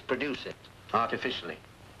to mass produce it artificially.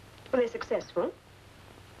 Were they successful?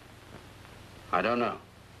 I don't know.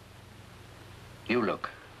 You look.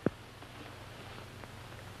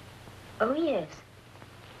 Oh, yes.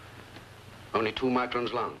 Only 2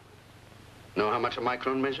 microns long. Know how much a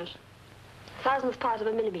micron measures? 1,000th part of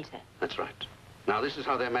a millimeter. That's right. Now, this is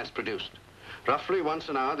how they're mass-produced. Roughly once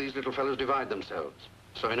an hour, these little fellows divide themselves.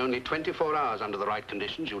 So in only 24 hours, under the right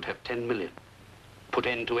conditions, you'd have 10 million. Put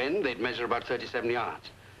end to end, they'd measure about 37 yards.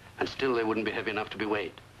 And still they wouldn't be heavy enough to be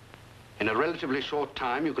weighed. In a relatively short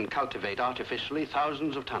time, you can cultivate artificially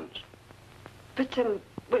thousands of tons. But,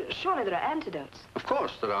 well, surely there are antidotes. Of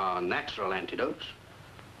course, there are natural antidotes.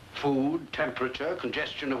 Food, temperature,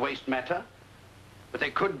 congestion of waste matter. But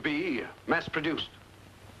they could be mass-produced.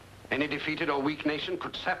 Any defeated or weak nation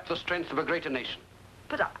could sap the strength of a greater nation.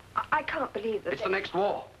 But I can't believe that. It's the next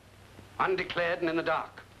war. Undeclared and in the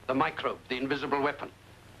dark. The microbe, the invisible weapon.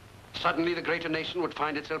 Suddenly, the greater nation would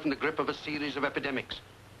find itself in the grip of a series of epidemics.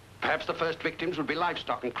 Perhaps the first victims would be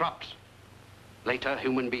livestock and crops. Later,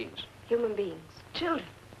 human beings. Human beings. Children.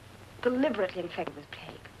 Deliberately infected with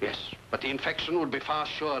plague. Yes, but the infection would be far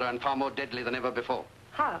surer and far more deadly than ever before.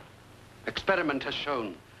 How? Experiment has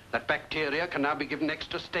shown that bacteria can now be given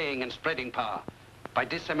extra staying and spreading power by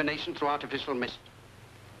dissemination through artificial mist.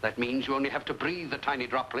 That means you only have to breathe the tiny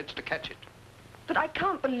droplets to catch it. But I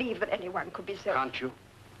can't believe that anyone could be so... Can't you?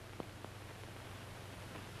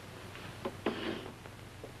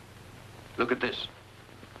 Look at this.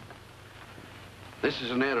 This is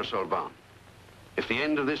an aerosol bomb. If the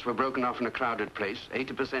end of this were broken off in a crowded place,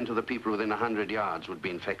 80% of the people within 100 yards would be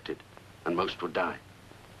infected, and most would die.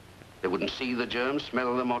 They wouldn't see the germs,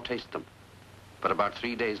 smell them, or taste them. But about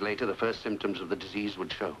 3 days later, the first symptoms of the disease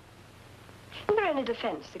would show. Isn't there any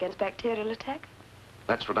defense against bacterial attack?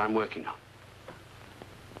 That's what I'm working on.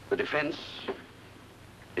 The defense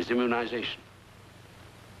is immunization.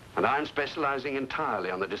 And I'm specializing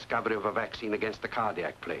entirely on the discovery of a vaccine against the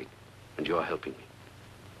cardiac plague. And you're helping me.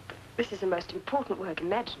 This is the most important work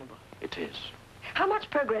imaginable. It is. How much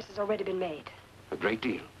progress has already been made? A great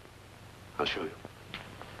deal. I'll show you.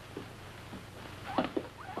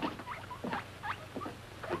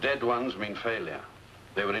 The dead ones mean failure.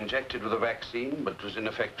 They were injected with a vaccine, but it was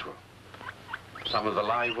ineffectual. Some of the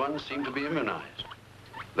live ones seem to be immunized.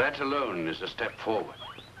 That alone is a step forward.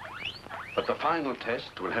 But the final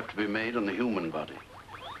test will have to be made on the human body.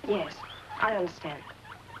 Yes, I understand.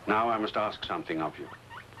 Now I must ask something of you.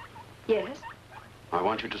 Yes? I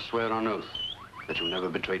want you to swear on oath that you'll never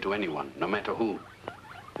betray to anyone, no matter who,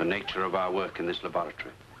 the nature of our work in this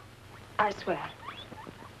laboratory. I swear.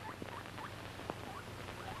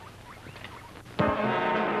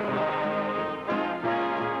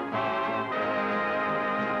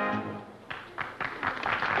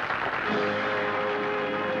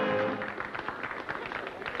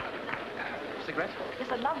 Cigarette? Yes,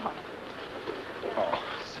 I'd love one. Oh,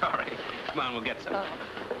 sorry. Come on, we'll get some. Oh.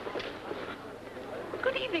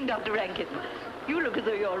 Good evening, Dr. Rankin. You look as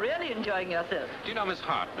though you're really enjoying yourself. Do you know Miss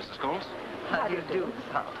Hart, Mrs. Coles? How do you do, Miss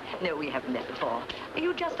Hart? No, we haven't met before. Are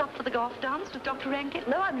you just up for the golf dance with Dr. Rankin?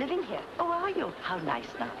 No, I'm living here. Oh, are you? How nice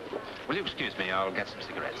now. Will you excuse me? I'll get some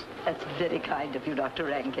cigarettes. That's very kind of you, Dr.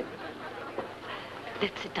 Rankin.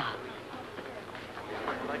 Let's sit down.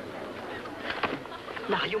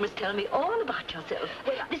 Now, you must tell me all about yourself.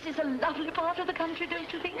 Well, this is a lovely part of the country,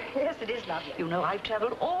 don't you think? Yes, it is lovely. You know, I've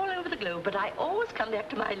traveled all over the globe, but I always come back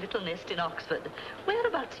to my little nest in Oxford.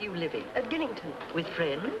 Whereabouts are you living? At Gillington. With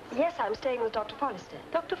friends? Yes, I'm staying with Dr. Forrester.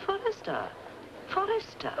 Dr. Forrester?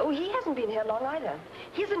 Forrester? Oh, he hasn't been here long either.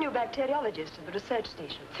 He's a new bacteriologist at the research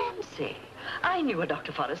station. Fancy. I knew a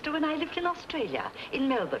Dr. Forrester when I lived in Australia, in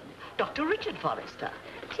Melbourne. Dr. Richard Forrester.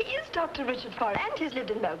 He is Dr. Richard Forrester, and he's lived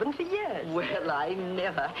in Melbourne for years. Well, I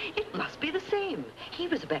never. It must be the same. He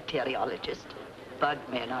was a bacteriologist.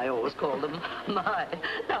 Bugmen, I always call them. My,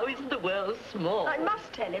 now isn't the world small? I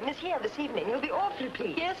must tell him he's here this evening. He'll be awfully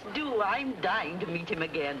pleased. Yes, do. I'm dying to meet him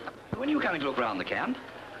again. When are you coming to look round the camp?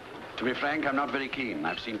 To be frank, I'm not very keen.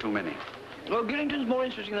 I've seen too many. Well, Gillington's more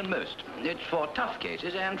interesting than most. It's for tough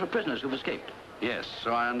cases and for prisoners who've escaped. Yes,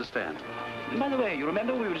 so I understand. By the way, you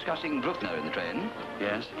remember we were discussing Bruckner in the train?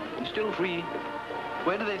 Yes? He's still free.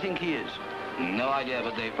 Where do they think he is? No idea,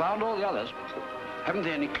 but they found all the others. Haven't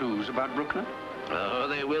they any clues about Bruckner? Oh,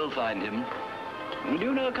 they will find him. Do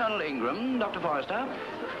you know Colonel Ingram, Dr. Forrester?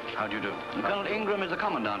 How do you do? Colonel Ingram is the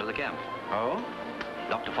commandant of the camp. Oh?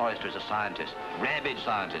 Dr. Forrester is a scientist, rabid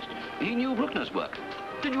scientist. He knew Bruckner's work.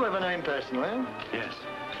 Did you ever know him personally? Yes.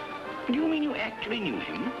 Do you mean you actually knew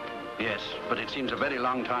him? Yes, but it seems a very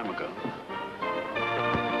long time ago.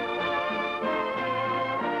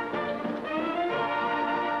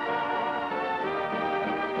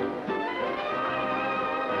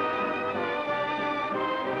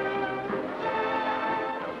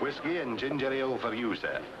 Whiskey and ginger ale for you,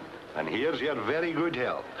 sir. And here's your very good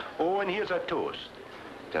health. Oh, and here's a toast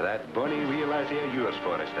to that bonny wee lassie of yours,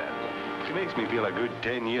 Forrester. She makes me feel a good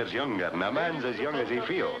 10 years younger, and a man's as young as he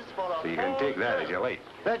feels. So you can take that as you like.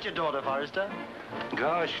 That's your daughter, Forrester?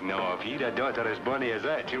 Gosh, no, if he'd a daughter as bonny as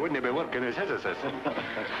that, she wouldn't be working as his assistant.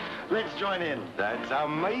 Let's join in. That's a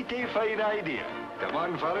mighty fine idea. Come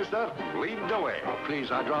on, Forrester, lead the way. Oh,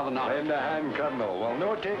 please, I'd rather not. Lend a hand, Colonel. Well,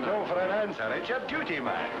 no take no for an answer. It's your duty,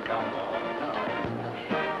 man. Come on.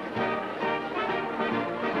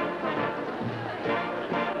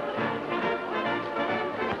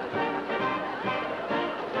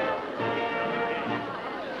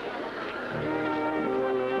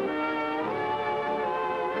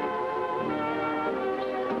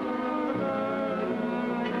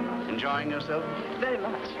 Enjoying yourself? Very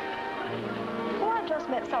much. Oh, I've just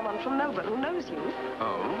met someone from Melbourne who knows you.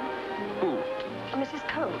 Oh? Who? Mrs.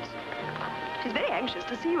 Coates. She's very anxious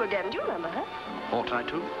to see you again. Do you remember her? Ought I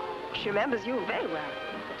to? She remembers you very well.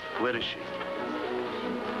 Where is she?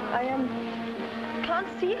 I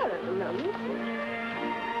can't see her at the moment.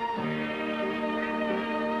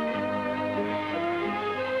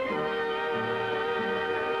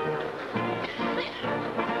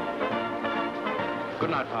 Good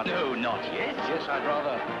night, partner. No, not yet. Yes, I'd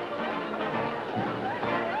rather.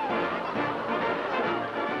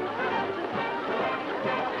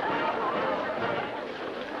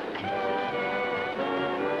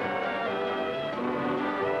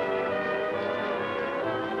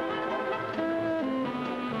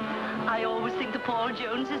 I always think the Paul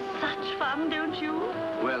Jones is such fun, don't you?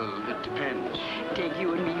 Well, it depends. Take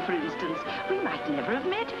you and me, for instance. We might never have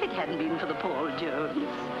met if it hadn't been for the Paul Jones.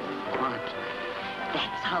 What?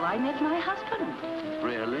 That's how I met my husband.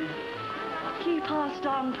 Really? He passed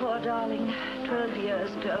on, poor darling, 12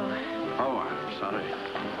 years ago. Oh, I'm sorry.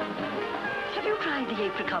 Have you tried the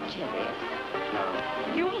apricot jelly? No.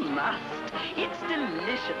 You must. It's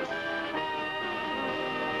delicious.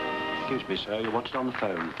 Excuse me, sir. You want it on the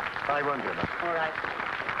phone? I won't give it. All right.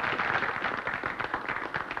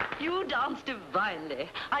 You dance divinely.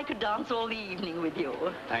 I could dance all the evening with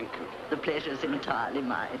you. Thank you. The pleasure's entirely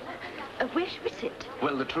mine. Where should we sit?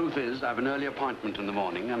 Well, the truth is, I've an early appointment in the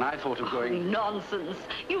morning, and I thought of going... Oh, nonsense.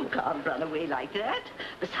 You can't run away like that.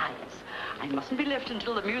 Besides, I mustn't be left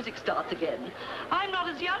until the music starts again. I'm not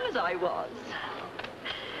as young as I was.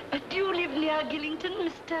 Do you live near Gillington,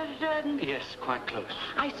 Mr. Yes, quite close.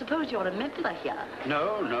 I suppose you're a member here.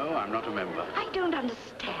 No, I'm not a member. I don't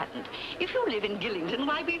understand. If you live in Gillington,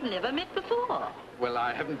 why, we've never met before. Well,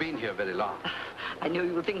 I haven't been here very long. I know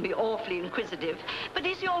you'll think me awfully inquisitive, but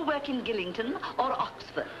is your work in Gillington or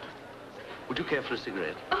Oxford? Would you care for a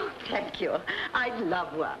cigarette? Oh, thank you. I'd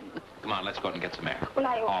love one. Come on, let's go out and get some air. Well,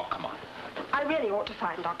 Oh, come on. I really ought to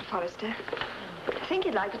find Dr. Forrester. I think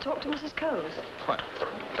he'd like to talk to Mrs. Coles. What?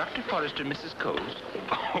 Dr. Forrester and Mrs. Coles?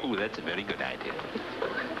 Oh, that's a very good idea.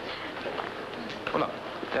 Well, look,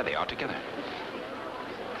 there they are together.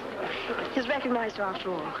 He's recognized her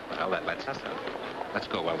after all. Well, that lets us out. Let's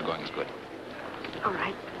go while the going is good. All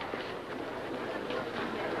right.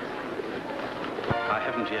 I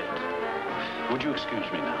haven't yet. Would you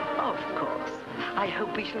excuse me now? Of course. I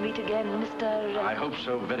hope we shall meet again, Mr. I hope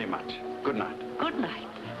so very much. Good night. Good night.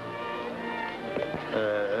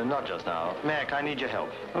 Not just now. Mac, I need your help.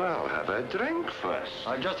 Well, have a drink first.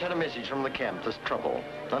 I've just had a message from the camp. There's trouble.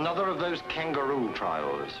 Another of those kangaroo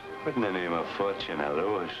trials. What in the name of fortune are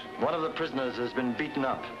those? One of the prisoners has been beaten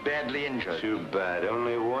up, badly injured. Too bad,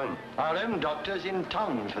 only one. Our own doctor's in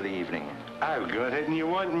town for the evening. I've got it and you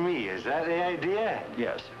want me, is that the idea?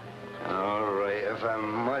 Yes. All right, if I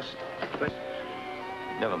must...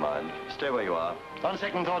 Never mind. Stay where you are. On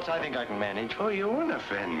second thoughts, I think I can manage. Oh, you won't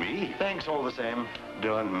offend me. Thanks all the same.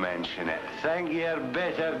 Don't mention it. Thank your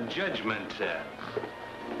better judgment, sir.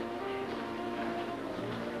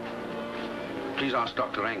 Please ask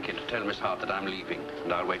Dr. Rankin to tell Miss Hart that I'm leaving,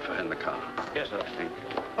 and I'll wait for her in the car. Yes, sir. Thank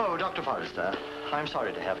you. Oh, Dr. Forrester, I'm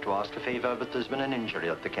sorry to have to ask a favor, but there's been an injury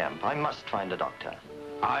at the camp. I must find a doctor.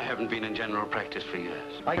 I haven't been in general practice for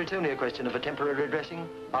years. It's only a question of a temporary dressing.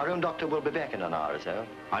 Our own doctor will be back in an hour or so.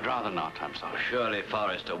 I'd rather not, I'm sorry. Surely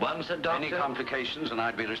Forrester wants a doctor. Any complications and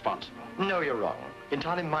I'd be responsible. No, you're wrong.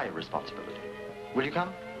 Entirely my responsibility. Will you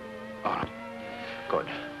come? All right. Good.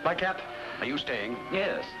 My cap? Are you staying?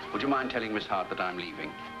 Yes. Would you mind telling Miss Hart that I'm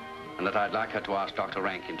leaving? And that I'd like her to ask Dr.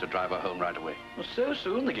 Rankin to drive her home right away. Well, so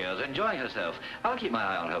soon the girl's enjoying herself. I'll keep my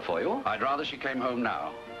eye on her for you. I'd rather she came home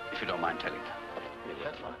now, if you don't mind telling her.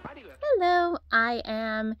 That's fine. Hello, I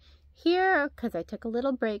am here because I took a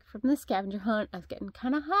little break from the scavenger hunt. I was getting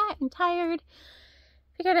kind of hot and tired.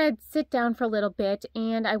 Figured I'd sit down for a little bit,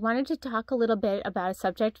 and I wanted to talk a little bit about a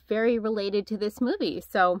subject very related to this movie.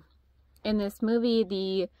 So, in this movie,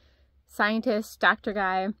 the scientist, doctor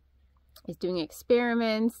guy, is doing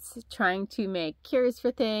experiments, trying to make cures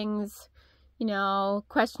for things, you know,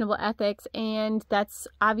 questionable ethics, and that's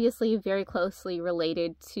obviously very closely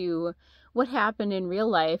related to what happened in real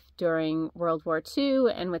life during World War II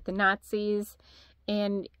and with the Nazis.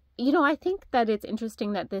 And, you know, I think that it's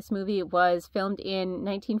interesting that this movie was filmed in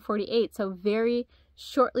 1948, so very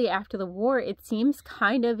shortly after the war. It seems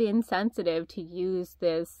kind of insensitive to use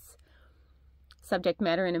this subject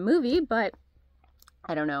matter in a movie, but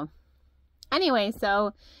I don't know. Anyway,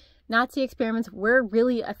 so Nazi experiments were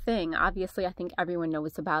really a thing. Obviously, I think everyone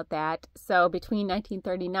knows about that. So between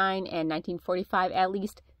 1939 and 1945, at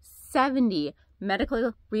least 70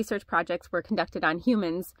 medical research projects were conducted on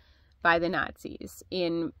humans by the Nazis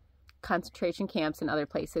in concentration camps and other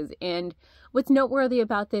places. And what's noteworthy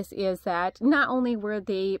about this is that not only were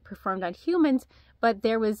they performed on humans, but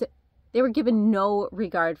they were given no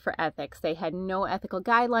regard for ethics. They had no ethical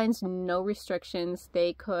guidelines, no restrictions.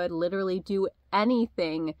 They could literally do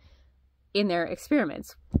anything in their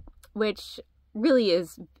experiments, which really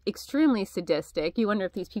is extremely sadistic. You wonder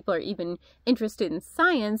if these people are even interested in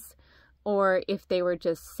science or if they were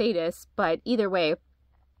just sadists. But either way,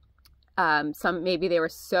 maybe they were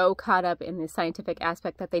so caught up in the scientific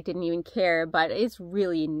aspect that they didn't even care, but it's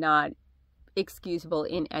really not excusable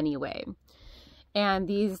in any way. And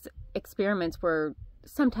these experiments were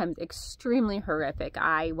sometimes extremely horrific.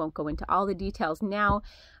 I won't go into all the details now,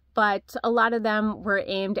 but a lot of them were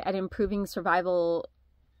aimed at improving survival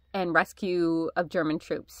and rescue of German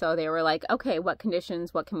troops. So they were like, okay, what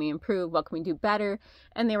conditions, what can we improve, what can we do better?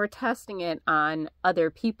 And they were testing it on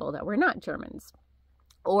other people that were not Germans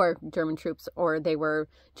or German troops, or they were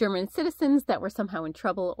German citizens that were somehow in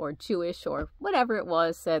trouble, or Jewish, or whatever it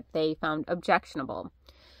was that they found objectionable.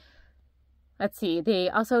 Let's see, they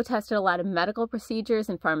also tested a lot of medical procedures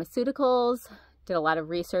and pharmaceuticals, did a lot of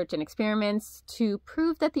research and experiments to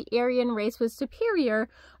prove that the Aryan race was superior,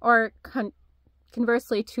 or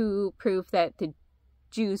conversely to prove that the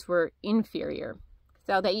Jews were inferior.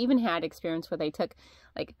 So they even had experiments where they took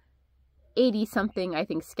like 80-something, I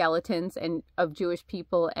think, skeletons of Jewish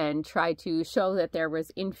people and tried to show that there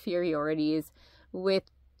was inferiorities with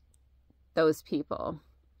those people.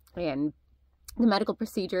 And the medical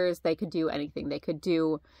procedures, they could do anything. They could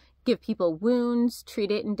give people wounds,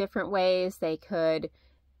 treat it in different ways. They could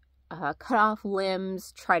cut off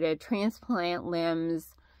limbs, try to transplant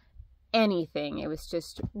limbs, anything. It was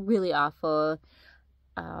just really awful.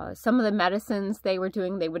 Some of the medicines they were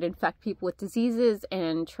doing, they would infect people with diseases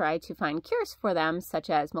and try to find cures for them,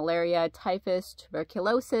 such as malaria, typhus,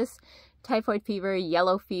 tuberculosis, typhoid fever,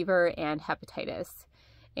 yellow fever, and hepatitis.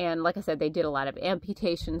 And like I said, they did a lot of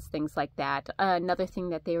amputations, things like that. Another thing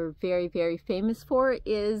that they were very, very famous for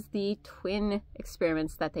is the twin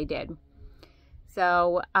experiments that they did.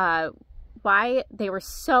 So why they were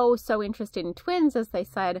so interested in twins, as they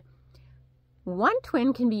said, one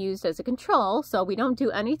twin can be used as a control, so we don't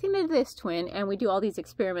do anything to this twin, and we do all these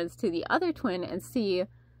experiments to the other twin and see,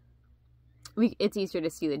 it's easier to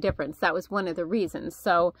see the difference. That was one of the reasons.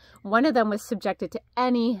 So one of them was subjected to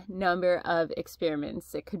any number of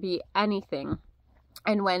experiments. It could be anything.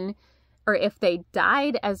 And if they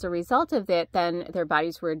died as a result of it, then their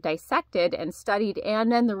bodies were dissected and studied,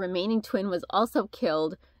 and then the remaining twin was also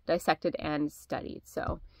killed, dissected, and studied.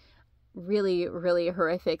 So really, really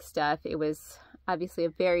horrific stuff. It was obviously a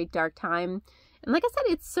very dark time. And like I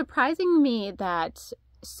said, it's surprising me that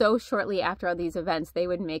so shortly after all these events, they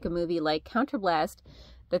would make a movie like Counterblast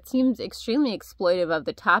that seems extremely exploitive of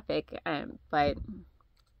the topic. But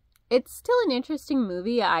it's still an interesting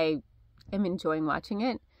movie. I am enjoying watching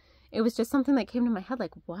it. It was just something that came to my head,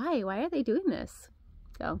 like, why? Why are they doing this?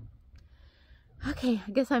 So, okay,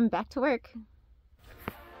 I guess I'm back to work.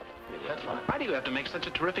 Why do you have to make such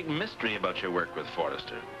a terrific mystery about your work with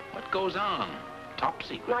Forrester? What goes on? Top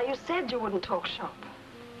secret. Now, you said you wouldn't talk shop.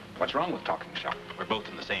 What's wrong with talking shop? We're both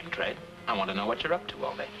in the same trade. I want to know what you're up to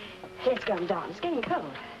all day. It's gone down. It's getting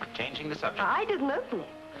cold. Changing the subject. I didn't open it.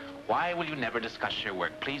 Why will you never discuss your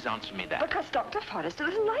work? Please answer me that. Because Dr. Forrester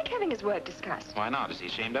doesn't like having his work discussed. Why not? Is he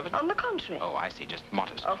ashamed of it? On the contrary. Oh, I see. Just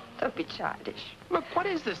modest. Oh, don't be childish. Look, what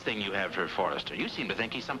is this thing you have for Forrester? You seem to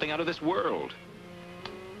think he's something out of this world.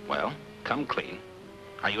 Well, come clean.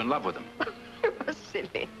 Are you in love with him? You're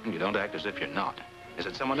silly. You don't act as if you're not. Is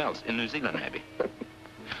it someone else? In New Zealand, maybe?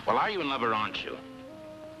 Well, are you in love or aren't you?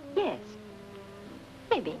 Yes.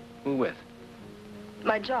 Maybe. Who with?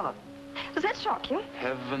 My job. Does that shock you?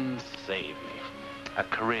 Heaven save me. A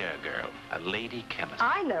career girl. A lady chemist.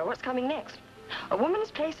 I know what's coming next. A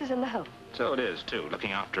woman's place is in the home. So it is, too.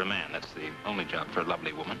 Looking after a man. That's the only job for a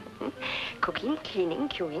lovely woman. Cooking, cleaning,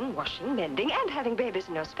 queuing, washing, mending, and having babies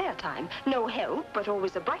in no spare time. No help, but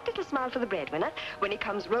always a bright little smile for the breadwinner when he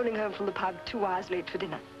comes rolling home from the pub 2 hours late for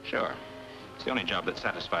dinner. Sure. It's the only job that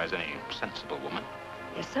satisfies any sensible woman.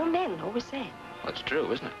 Yes, so men always say. Well, it's true,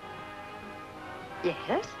 isn't it?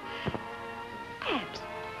 Yes. Perhaps.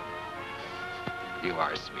 You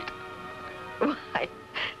are sweet. Why?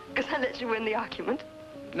 Because I let you win the argument?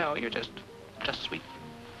 No, you're just sweet.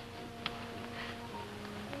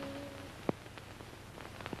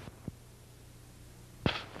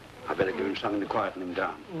 I better give him something to quieten him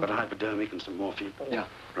down. Got a hypodermic and some morphine? Yeah.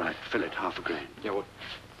 Right, fill it, 1/2 grain. Yeah, well...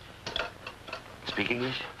 Speak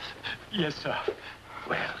English? Yes, sir.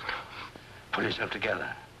 Well, pull yourself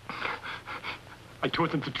together. I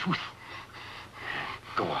told them the truth.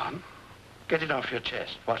 Go on. Get it off your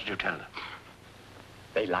chest. What did you tell them?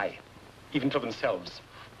 They lie, even to themselves.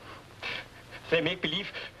 They make believe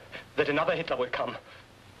that another Hitler will come.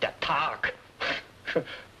 Der Tag.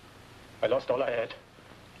 I lost all I had,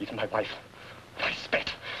 even my wife. I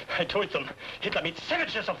spat. I told them Hitler made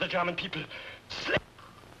savages of the German people.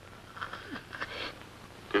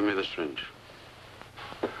 Give me the syringe.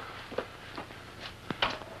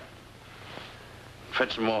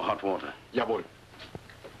 Fetch some more hot water. Jawohl.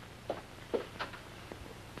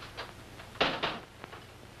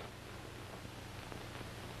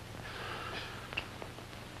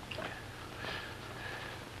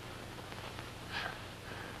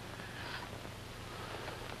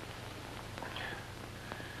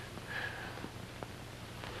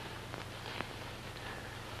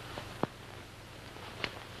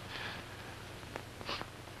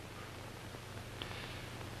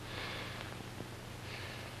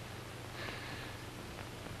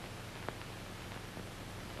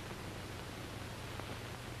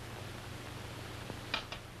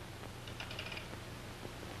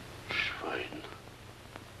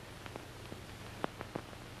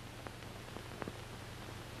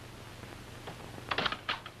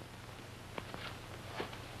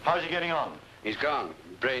 How's he getting on? He's gone.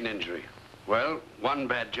 Brain injury. Well, one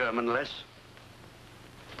bad German less.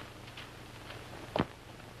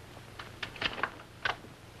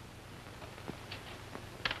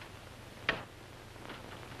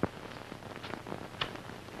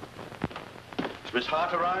 Has Miss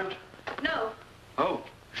Hart arrived? No. Oh,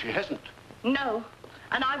 she hasn't. No.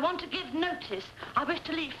 And I want to give notice. I wish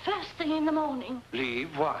to leave first thing in the morning. Leave?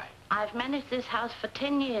 Why? I've managed this house for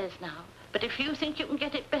 10 years now. But if you think you can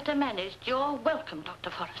get it better managed, you're welcome,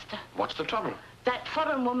 Dr. Forrester. What's the trouble? That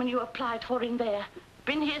foreign woman you applied for in there.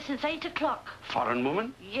 Been here since 8 o'clock. Foreign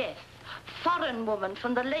woman? Yes. Foreign woman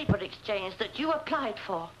from the labor exchange that you applied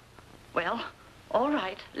for. Well, all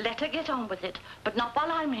right. Let her get on with it. But not while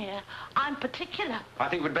I'm here. I'm particular. I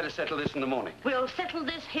think we'd better settle this in the morning. We'll settle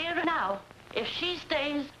this here and now. If she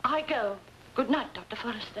stays, I go. Good night, Dr.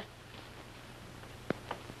 Forrester.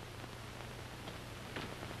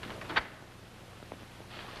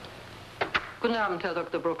 Guten Abend, Herr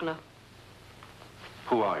Dr. Bruckner.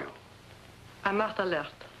 Who are you? I'm Martha Lert.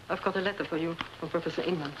 I've got a letter for you from Professor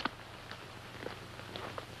Inman.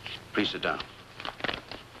 Please sit down.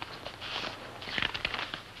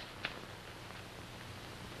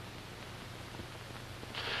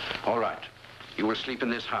 All right. You will sleep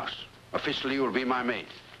in this house. Officially, you will be my maid.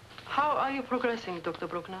 How are you progressing, Dr.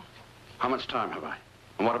 Bruckner? How much time have I?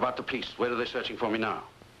 And what about the police? Where are they searching for me now?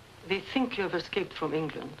 They think you have escaped from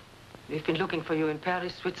England. They've been looking for you in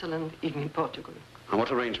Paris, Switzerland, even in Portugal. And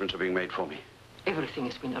what arrangements are being made for me? Everything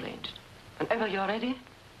has been arranged. Whenever you're ready,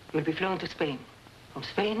 you'll be flown to Spain. From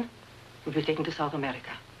Spain, you'll be taken to South America.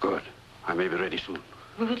 Good. I may be ready soon.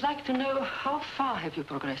 We would like to know how far have you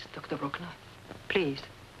progressed, Dr. Bruckner? Please,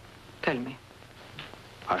 tell me.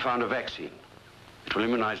 I found a vaccine. It will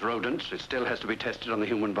immunize rodents. It still has to be tested on the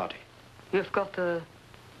human body. You've got a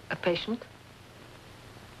patient?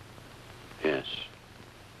 Yes.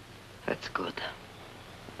 That's good.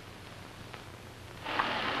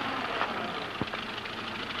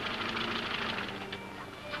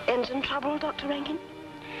 Engine trouble, Dr. Rankin?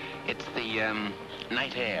 It's the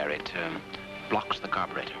night air. It blocks the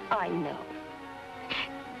carburetor. I know.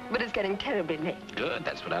 But it's getting terribly late. Good,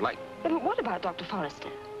 that's what I like. But what about Dr. Forrester?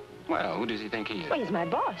 Well, who does he think he is? Well, he's my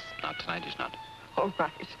boss. Not tonight, he's not. All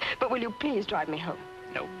right. But will you please drive me home?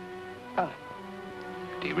 No. Oh.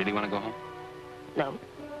 Do you really want to go home? No.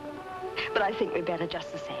 But I think we'd better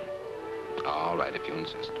just the same. All right, if you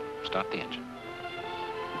insist. Start the engine.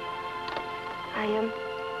 I am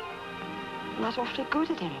not awfully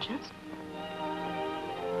good at engines.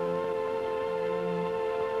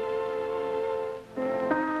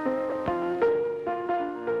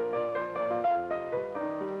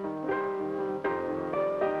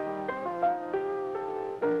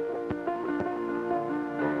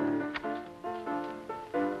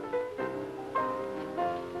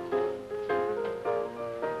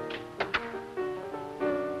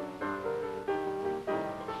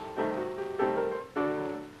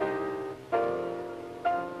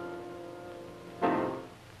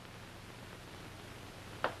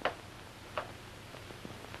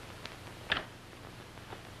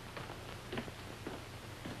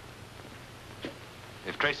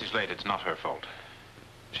 If Tracy's late, it's not her fault.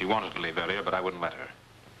 She wanted to leave earlier, but I wouldn't let her.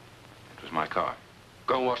 It was my car.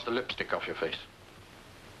 Go and wash the lipstick off your face.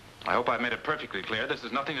 I hope I've made it perfectly clear this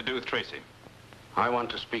has nothing to do with Tracy. I want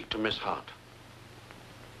to speak to Miss Hart.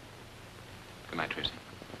 Good night, Tracy.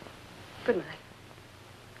 Good night.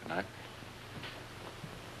 Good night.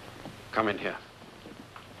 Come in here.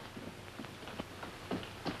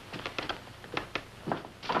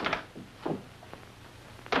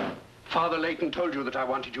 Father Layton told you that I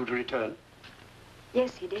wanted you to return,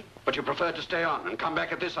 Yes, he did. but you preferred to stay on and come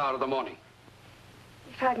back at this hour of the morning.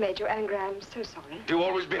 If I've made you angry, I'm so sorry. Do you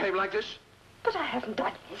always behave like this? But I haven't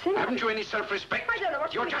done anything. Haven't you any self-respect? I don't know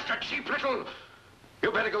what You're just a cheap little...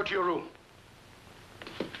 You better go to your room.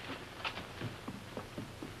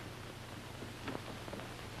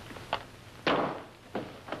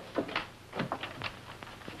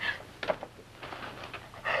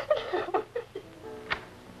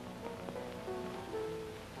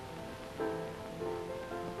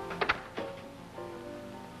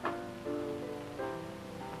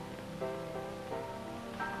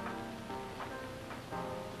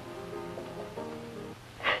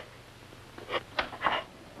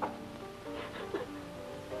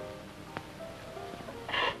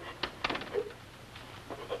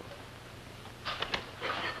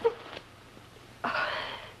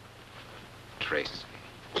 Tracy,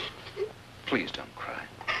 please don't cry.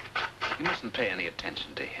 You mustn't pay any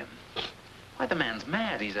attention to him. Why, the man's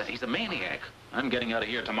mad. He's a maniac. I'm getting out of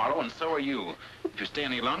here tomorrow, and so are you. If you stay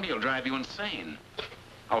any longer, he'll drive you insane.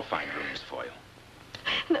 I'll find rooms for you.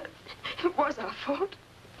 No, it was our fault.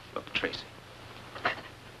 Look, Tracy,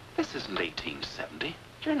 this isn't 1870.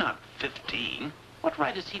 You're not 15. What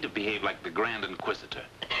right is he to behave like the Grand Inquisitor?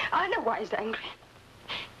 I know why he's angry.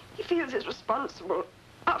 He feels he's responsible.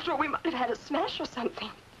 After all, we might have had a smash or something.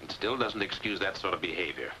 It still doesn't excuse that sort of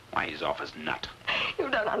behavior. Why, he's off his nut. You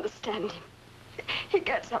don't understand him. He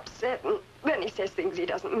gets upset and then he says things he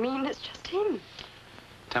doesn't mean. It's just him.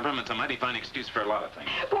 Temperament's a mighty fine excuse for a lot of things.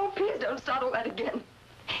 Oh, please don't start all that again.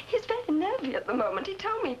 He's very nervy at the moment. He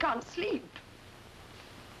told me he can't sleep.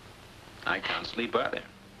 I can't sleep either,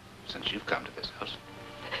 since you've come to this house.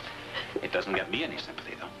 It doesn't get me any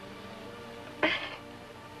sympathy, though.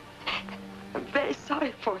 I'm very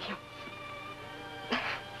sorry for you.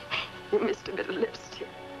 You missed a bit of lipstick.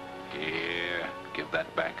 Here, give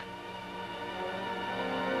that back.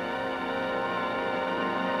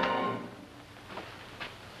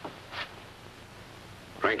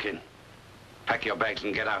 Rankin, pack your bags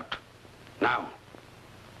and get out. Now.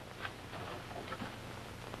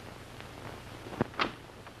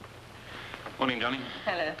 Morning, Johnny.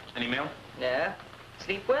 Hello. Any mail? No.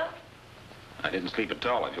 Sleep well? I didn't sleep at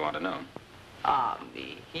all, if you want to know. Ah,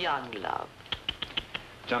 me, young love.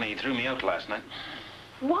 Johnny threw me out last night.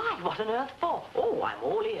 Why? What on earth for? Oh, I'm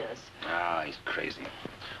all ears. Ah, he's crazy.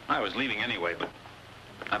 I was leaving anyway, but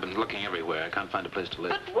I've been looking everywhere. I can't find a place to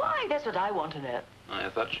live. But why? That's what I want to know. I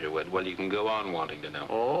thought you would. Well, you can go on wanting to know.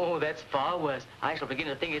 Oh, that's far worse. I shall begin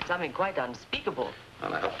to think it's something quite unspeakable.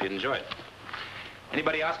 Well, I hope you enjoy it.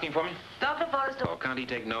 Anybody asking for me? Dr. Forrester. Oh, can't he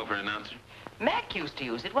take no for an answer? Mac used to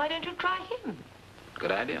use it. Why don't you try him?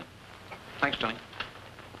 Good idea. Thanks, Johnny.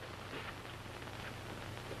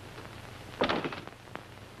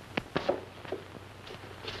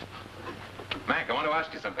 Mac, I want to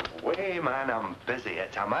ask you something. Way, man, I'm busy.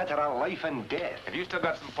 It's a matter of life and death. Have you still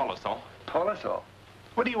got some Polisol? Polisol?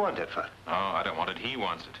 What do you want it for? Oh, I don't want it. He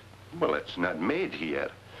wants it. Well, it's not made here.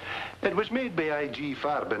 It was made by I.G.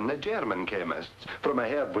 Farben, the German chemists, from a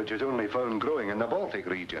herb which is only found growing in the Baltic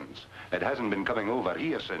regions. It hasn't been coming over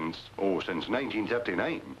here since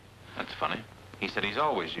 1939. That's funny. He said he's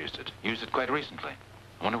always used it quite recently.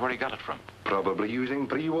 I wonder where he got it from. Probably using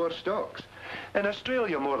pre-war stocks. In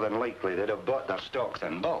Australia, more than likely, they'd have bought their stocks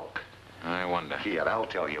in bulk. I wonder. Here, I'll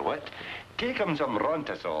tell you what. Take him some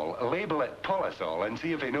Rontasol, label it Polisol, and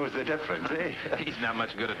see if he knows the difference, eh? He's not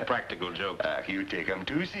much good at practical jokes. You take him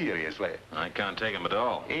too seriously. I can't take him at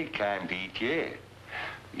all. He can't eat you.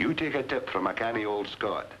 You take a tip from a canny old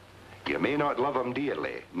Scot. You may not love him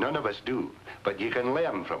dearly, none of us do, but you can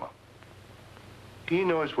learn from him. He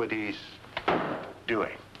knows what he's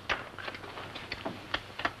doing.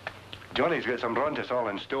 Johnny's got some Rontasol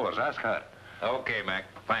in stores. Ask her. Okay, Mac.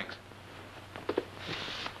 Thanks.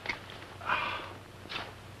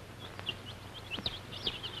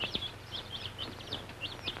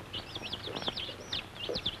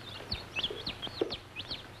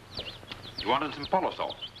 You wanted some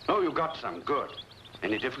Polisol? Oh, you got some. Good.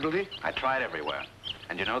 Any difficulty? I tried everywhere.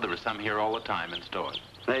 And you know, there is some here all the time in stores.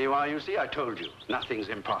 There you are, you see. I told you. Nothing's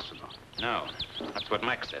impossible. No, that's what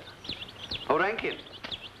Mac said. Oh, Rankin,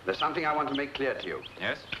 there's something I want to make clear to you.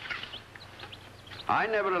 Yes? I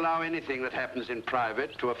never allow anything that happens in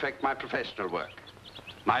private to affect my professional work.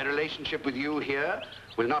 My relationship with you here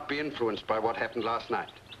will not be influenced by what happened last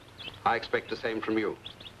night. I expect the same from you.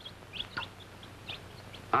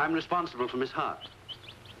 I'm responsible for Miss Hart.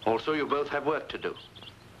 Also, you both have work to do.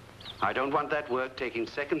 I don't want that work taking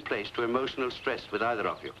second place to emotional stress with either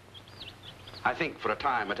of you. I think, for a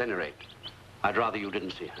time at any rate, I'd rather you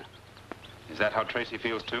didn't see her. Is that how Tracy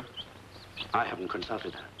feels, too? I haven't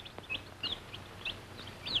consulted her.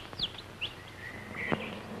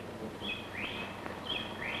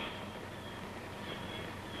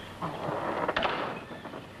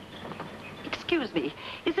 Excuse me,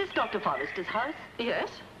 is this Dr. Forrester's house? Yes?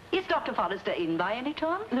 Is Dr. Forrester in by any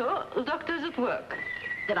chance? No, the doctor's at work.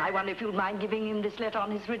 Then I wonder if you'd mind giving him this letter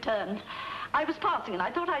on his return. I was passing and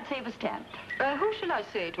I thought I'd save a stamp. Who shall I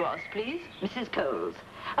say it was, please? Mrs. Coles.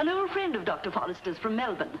 An old friend of Dr. Forrester's from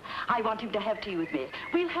Melbourne. I want him to have tea with me.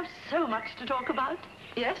 We'll have so much to talk about.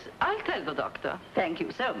 Yes, I'll tell the doctor. Thank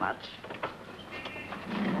you so much.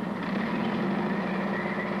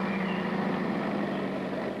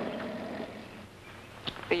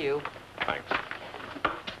 For you. Thanks.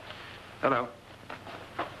 Hello.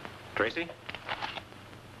 Tracy?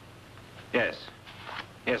 Yes.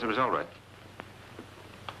 Yes, it was all right.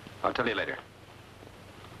 I'll tell you later.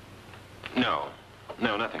 No.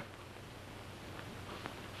 No, nothing.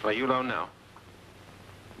 Are you alone now?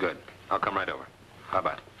 Good. I'll come right over.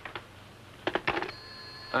 Bye-bye.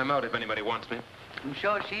 I'm out if anybody wants me. I'm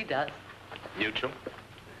sure she does. Mutual.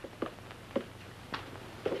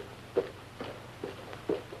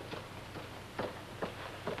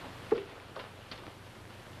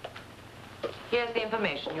 Here's the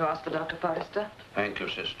information you asked for, Dr. Forrester. Thank you,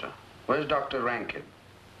 sister. Where's Dr. Rankin?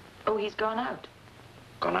 Oh, he's gone out.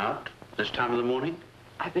 Gone out? This time of the morning?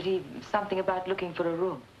 I believe something about looking for a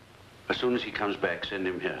room. As soon as he comes back, send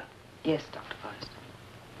him here. Yes, Dr. Forrester.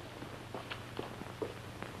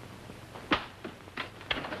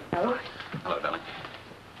 Oh, Hello, darling.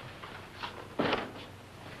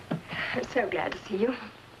 I'm so glad to see you.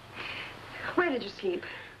 Where did you sleep?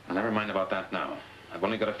 Well, never mind about that now. I've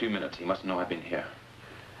only got a few minutes. He mustn't know I've been here.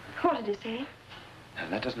 What did he say?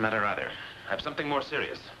 And that doesn't matter either. I have something more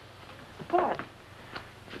serious. What?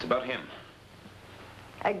 It's about him.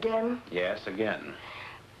 Again? Yes, again.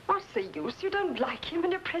 What's the use? You don't like him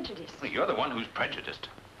and you're prejudiced. Well, you're the one who's prejudiced.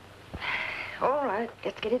 All right,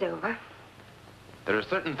 let's get it over. There are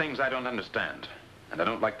certain things I don't understand, and I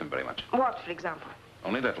don't like them very much. What, for example?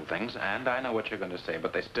 Only little things, and I know what you're going to say,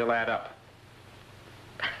 but they still add up.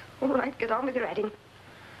 All right, get on with your adding.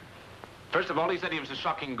 First of all, he said he was a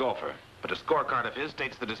shocking golfer, but a scorecard of his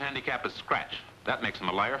states that his handicap is scratch. That makes him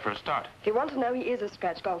a liar for a start. If you want to know, he is a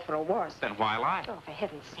scratch golfer, or was. Then why lie? Oh, for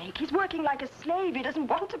heaven's sake, he's working like a slave. He doesn't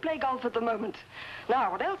want to play golf at the moment.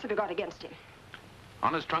 Now, what else have you got against him?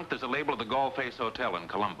 On his trunk, there's a label of the Golf Face Hotel in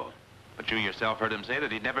Colombo. But you yourself heard him say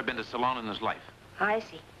that he'd never been to Ceylon in his life. I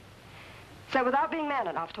see. So without being man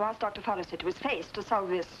enough to ask Dr. Forrester to his face to solve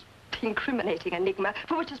this incriminating enigma,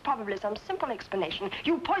 for which is probably some simple explanation,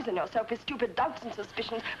 you poison yourself with stupid doubts and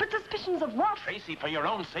suspicions. But suspicions of what? Tracy, for your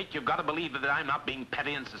own sake, you've got to believe that I'm not being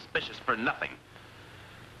petty and suspicious for nothing.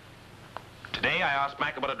 Today, I asked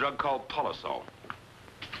Mac about a drug called Polisol.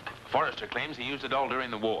 Forrester claims he used it all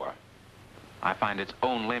during the war. I find it's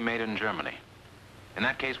only made in Germany. In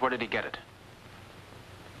that case, where did he get it?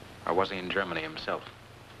 Or was he in Germany himself?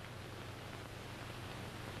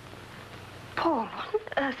 Paul, what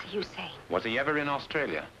on earth are you saying? Was he ever in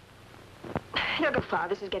Australia? Now go far.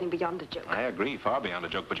 This is getting beyond a joke. I agree, far beyond a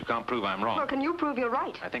joke, but you can't prove I'm wrong. Well, can you prove you're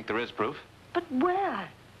right? I think there is proof. But where?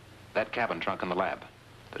 That cabin trunk in the lab.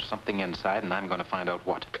 There's something inside, and I'm going to find out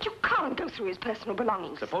what. But you can't go through his personal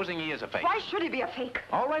belongings. Supposing he is a fake. Why should he be a fake?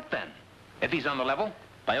 All right, then. If he's on the level,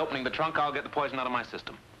 by opening the trunk, I'll get the poison out of my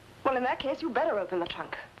system. Well, in that case, you better open the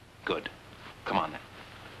trunk. Good. Come on, then.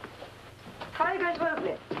 How are you going to open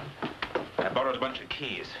it? I borrowed a bunch of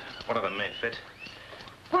keys. One of them may fit.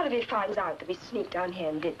 What if he finds out that we sneaked down here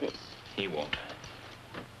and did this? He won't.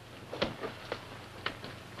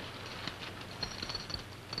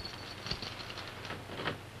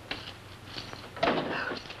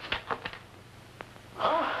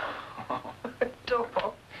 Oh,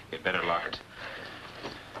 door. You'd better lock it.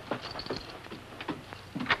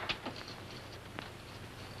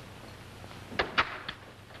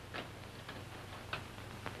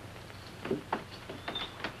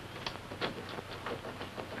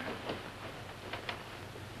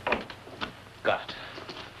 Got it.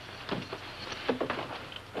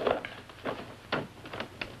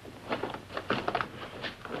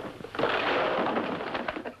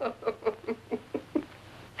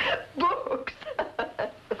 Books.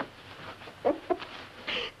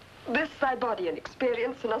 This Cybodian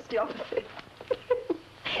experience in osteopathy.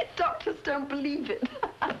 Doctors don't believe it.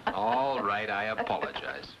 All right, I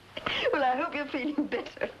apologize. Well, I hope you're feeling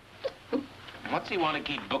better. What's he want to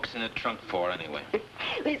keep books in a trunk for, anyway?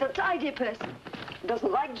 He's a tidy person.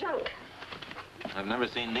 Doesn't like junk. I've never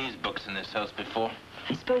seen these books in this house before.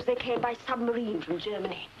 I suppose they came by submarine from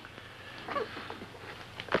Germany.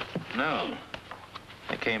 No.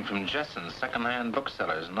 They came from Jesson's second-hand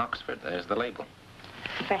booksellers in Oxford. There's the label.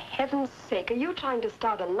 For heaven's sake, are you trying to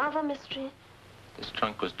start another mystery? This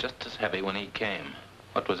trunk was just as heavy when he came.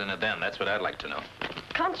 What was in it then? That's what I'd like to know.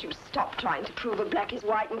 Can't you stop trying to prove a black is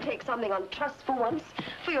white and take something on trust for once?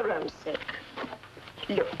 For your own sake.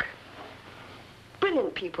 Look.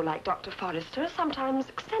 Brilliant people like Dr. Forrester are sometimes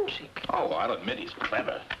eccentric. Oh, I'll admit he's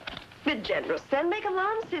clever. Be generous, then. Make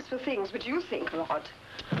allowances for things which you think are odd.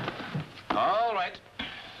 All right.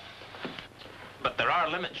 But there are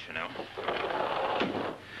limits, you know.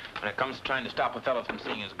 When it comes to trying to stop a fellow from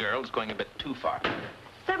seeing his girl, it's going a bit too far.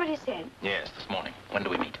 Is that what he said? Yes, this morning. When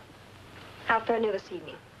do we meet? I'll phone you this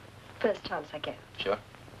evening. First chance I get. Sure?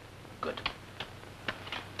 Good.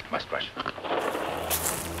 Must rush.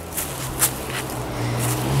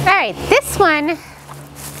 All right, this one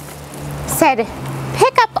said,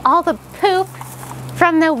 pick up all the poop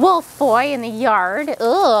from the wolf boy in the yard.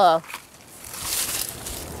 Ugh.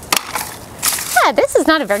 Yeah, this is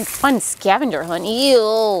not a very fun scavenger hunt.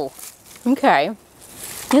 Ew. Okay.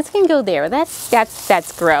 This can go there.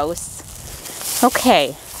 That's gross.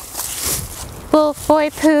 Okay. Wolf boy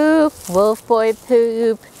poop, wolf boy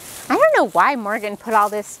poop. I don't know why Morgan put all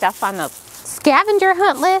this stuff on the scavenger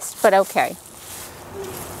hunt list, but okay.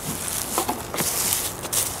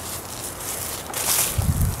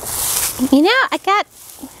 You know,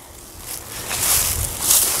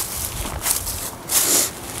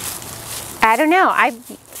 I don't know. I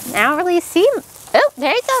don't really see. Oh,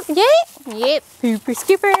 there you go. Yep. Pooper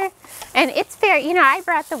scooper. And it's fair. You know, I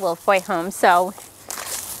brought the wolf boy home, so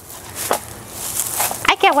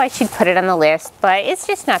I get why she'd put it on the list, but it's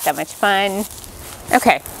just not that much fun.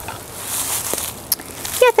 Okay.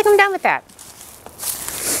 Yeah, I think I'm done with that.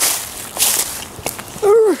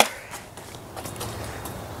 Ooh.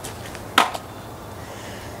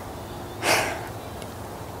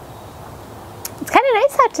 It's kind of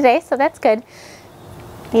nice out today, so that's good.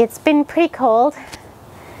 It's been pretty cold.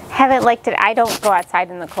 Haven't liked it. I don't go outside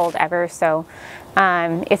in the cold ever, so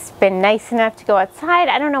it's been nice enough to go outside.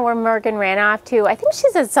 I don't know where Morgan ran off to. I think she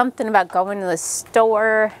said something about going to the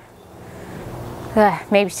store. Ugh,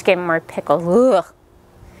 maybe she's getting more pickles. Ugh.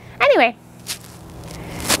 Anyway,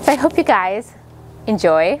 so I hope you guys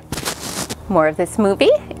enjoy more of this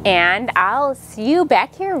movie, and I'll see you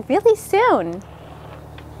back here really soon.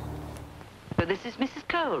 So this is Mrs.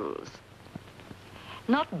 Coles.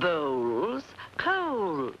 Not Bowles,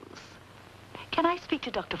 Coles. Can I speak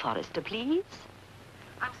to Dr. Forrester, please?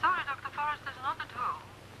 I'm sorry, Dr. Forrester's not at home.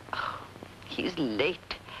 Oh, he's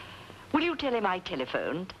late. Will you tell him I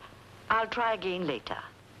telephoned? I'll try again later.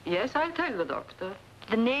 Yes, I'll tell the doctor.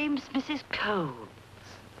 The name's Mrs. Coles.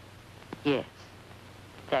 Yes.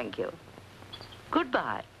 Thank you.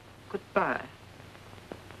 Goodbye. Goodbye.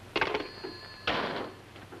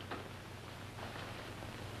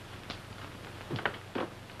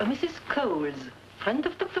 Mrs. Coles, friend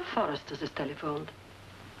of Dr. Forrester's, has telephoned.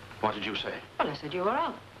 What did you say? Well, I said you were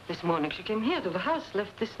out. This morning she came here to the house,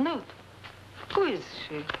 left this note. Who is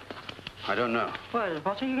she? I don't know. Well,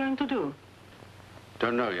 what are you going to do?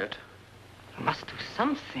 Don't know yet. You must do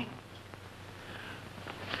something.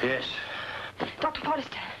 Yes. Dr.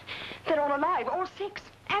 Forrester, they're all alive, all six,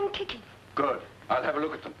 and kicking. Good. I'll have a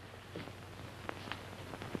look at them.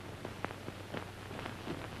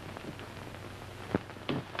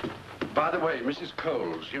 By the way, Mrs.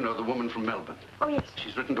 Coles, you know the woman from Melbourne. Oh, yes.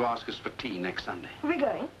 She's written to ask us for tea next Sunday. Are we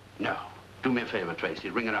going? No. Do me a favor, Tracy.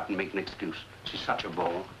 Ring her up and make an excuse. She's such a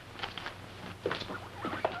bore.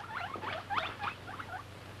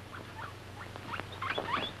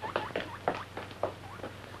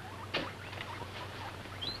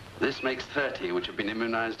 This makes 30 which have been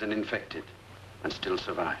immunized and infected and still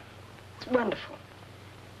survive. It's wonderful.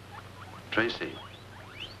 Tracy,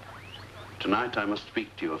 tonight I must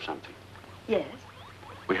speak to you of something. Yes?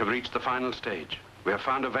 We have reached the final stage. We have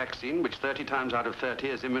found a vaccine which 30 times out of 30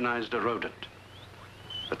 has immunized a rodent.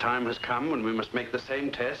 The time has come when we must make the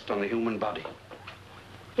same test on the human body.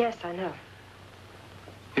 Yes, I know.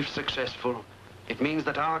 If successful, it means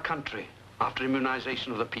that our country, after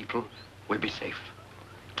immunization of the people, will be safe.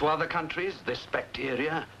 To other countries, this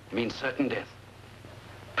bacteria means certain death.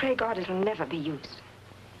 Pray God it'll never be used.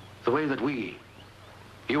 The way that we,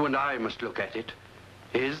 you and I, must look at it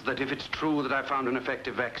is that if it's true that I found an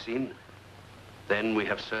effective vaccine, then we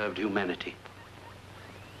have served humanity.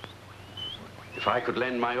 If I could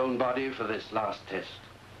lend my own body for this last test,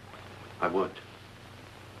 I would.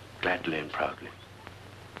 Gladly and proudly.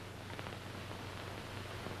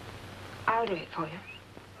 I'll I'll do it for you.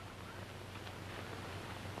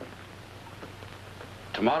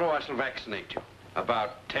 Tomorrow I shall vaccinate you.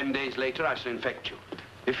 About 10 days later, I shall infect you.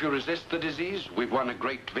 If you resist the disease, we've won a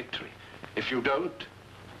great victory. If you don't,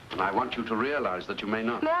 and I want you to realize that you may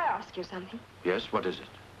not. May I ask you something? Yes, what is it?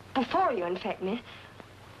 Before you infect me,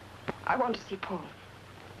 I want to see Paul.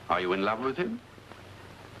 Are you in love with him?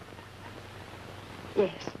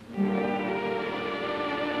 Yes.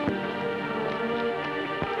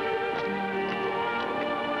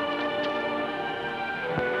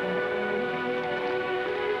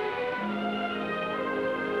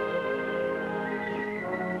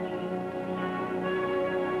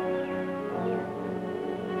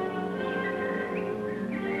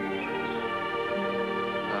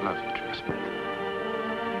 I love you, Tracy.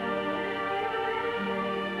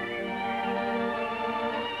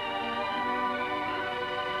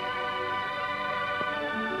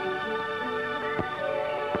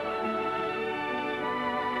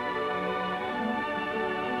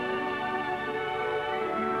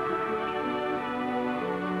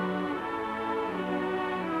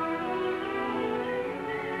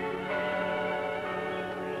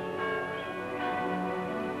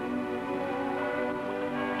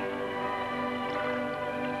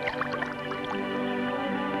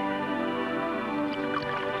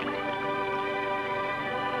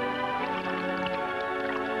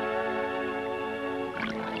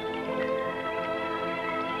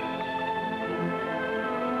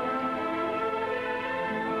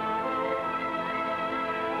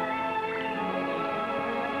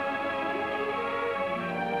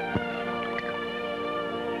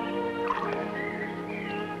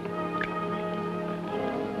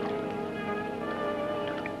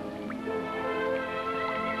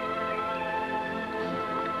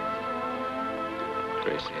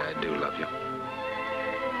 Tracy, I do love you.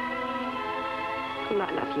 And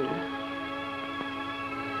I love you.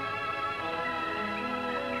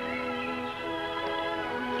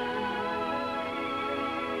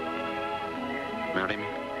 Marry me?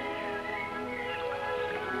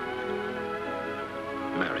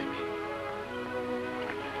 Marry me.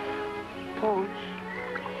 Paul,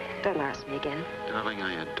 don't ask me again. Darling,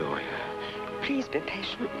 I adore you. Please be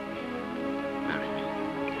patient. Marry me.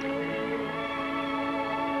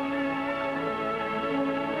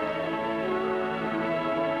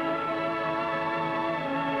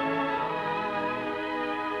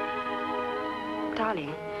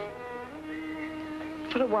 Darling,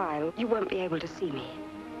 for a while, you won't be able to see me.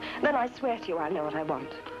 Then I swear to you I'll know what I want.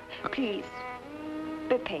 Please,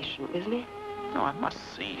 be patient with me. No, I must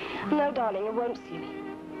see you. No, darling, you won't see me.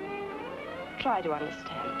 Try to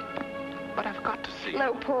understand. But I've got to see you.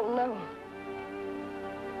 No, Paul, no.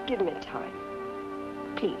 Give me time.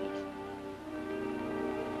 Please.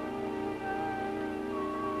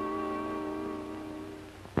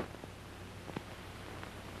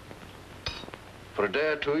 For a day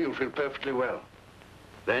or two, you'll feel perfectly well.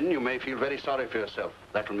 Then you may feel very sorry for yourself.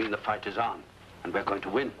 That will mean the fight is on, and we're going to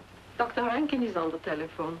win. Dr. Rankin is on the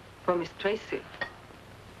telephone for Miss Tracy.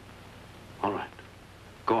 All right.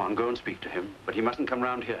 Go on, go and speak to him, but he mustn't come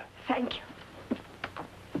round here. Thank you.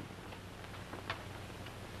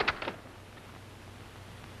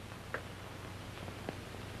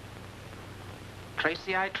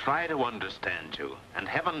 Tracy, I try to understand you, and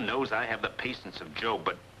heaven knows I have the patience of Job,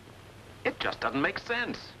 but it just doesn't make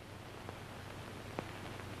sense.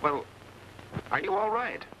 Well, are you all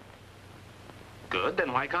right? Good,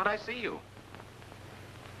 then why can't I see you?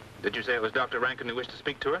 Did you say it was Dr. Rankin who wished to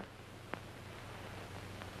speak to her?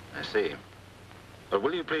 I see. Well,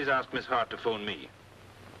 will you please ask Miss Hart to phone me?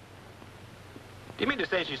 Do you mean to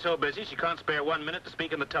say she's so busy she can't spare 1 minute to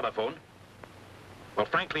speak on the telephone? Well,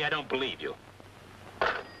 frankly, I don't believe you.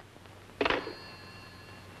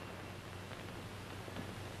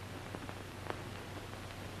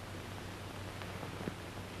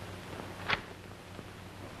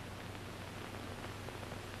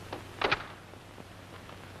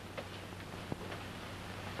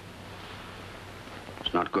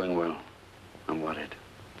 It's not going well. I'm worried.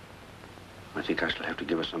 I think I shall have to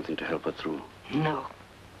give her something to help her through. No.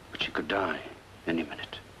 But she could die any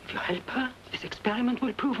minute. If you help her, this experiment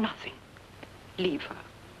will prove nothing. Leave her.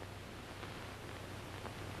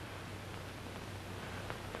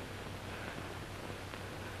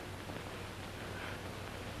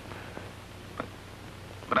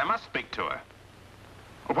 But I must speak to her.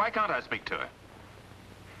 Well, why can't I speak to her?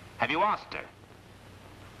 Have you asked her?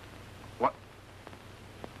 What?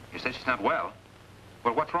 You said she's not well.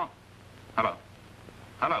 Well, what's wrong? Hello?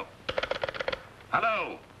 Hello?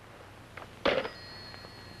 Hello?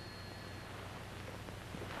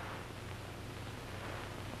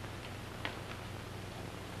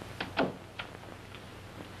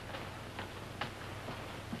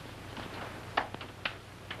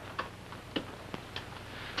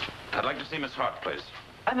 I'd like to see Miss Hart, please.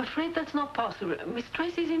 I'm afraid that's not possible. Miss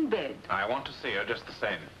Tracy's in bed. I want to see her just the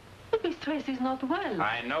same. But Miss Tracy's not well.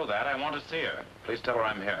 I know that. I want to see her. Please tell her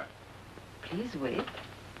I'm here. Please wait.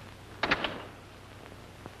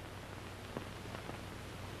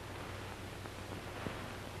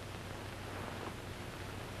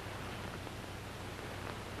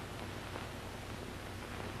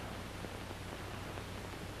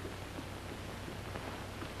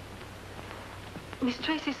 Miss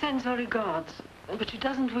Tracy sends her regards, but she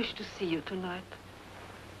doesn't wish to see you tonight.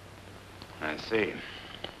 I see.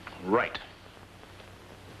 Right.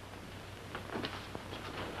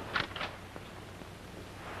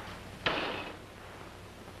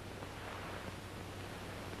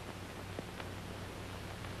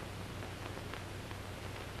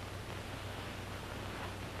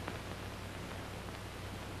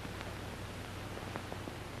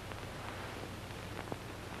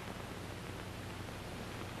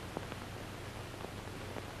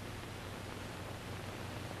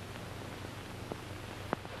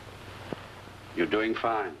 You're doing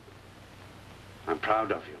fine. I'm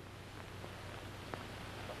proud of you.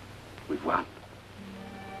 We've won.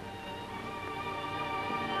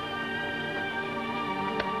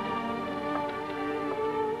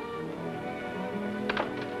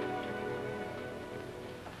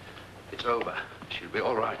 It's over. She'll be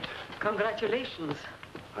all right. Congratulations.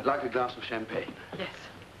 I'd like a glass of champagne. Yes.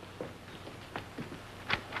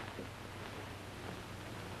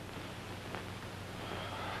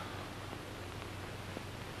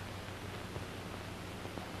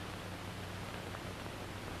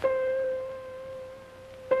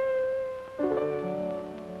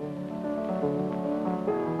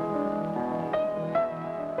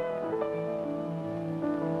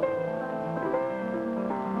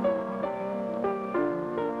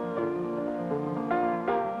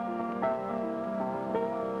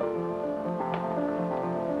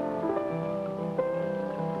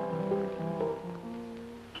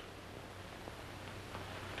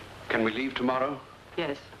 Can we leave tomorrow?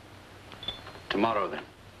 Yes. Tomorrow, then.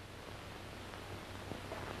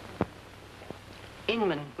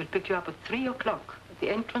 Inman will pick you up at 3 o'clock at the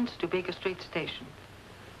entrance to Baker Street Station.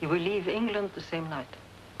 You will leave England the same night.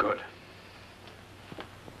 Good.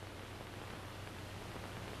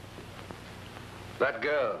 That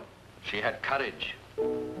girl, she had courage.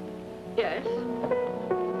 Yes.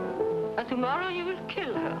 And tomorrow you will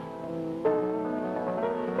kill her.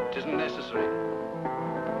 It isn't necessary.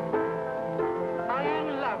 Are you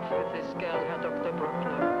in love with this girl, Herr Dr.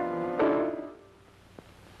 Bruckner?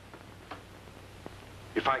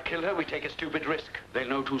 If I kill her, we take a stupid risk. They'll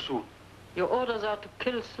know too soon. Your orders are to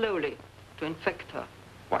kill slowly, to infect her.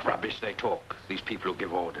 What rubbish they talk, these people who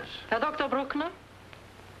give orders. Herr Dr. Bruckner,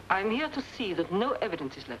 I'm here to see that no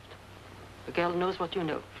evidence is left. The girl knows what you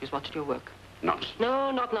know. She's watched your work. Nonsense.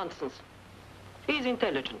 No, not nonsense. She's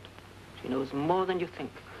intelligent. She knows more than you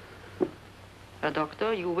think. Herr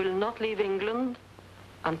Doctor, you will not leave England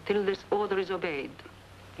until this order is obeyed.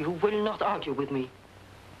 You will not argue with me.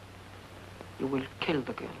 You will kill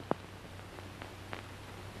the girl.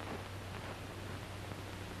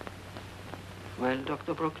 Well,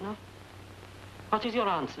 Dr. Bruckner, what is your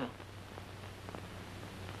answer?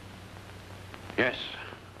 Yes,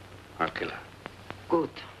 I'll kill her.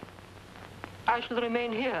 Good. I shall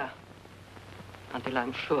remain here until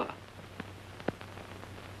I'm sure.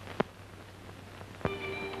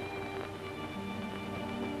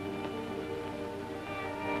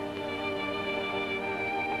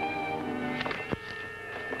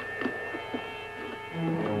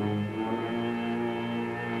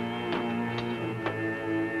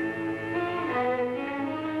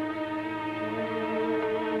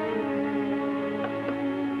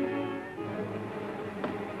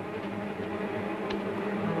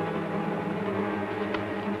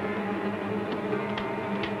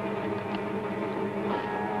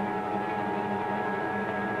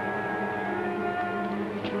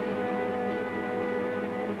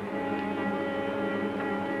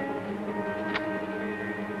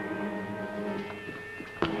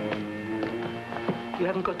 You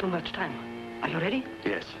haven't got too much time. Are you ready?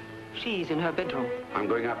 Yes. She's in her bedroom. I'm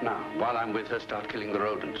going up now. While I'm with her, start killing the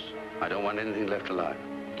rodents. I don't want anything left alive.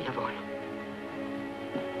 Jawohl.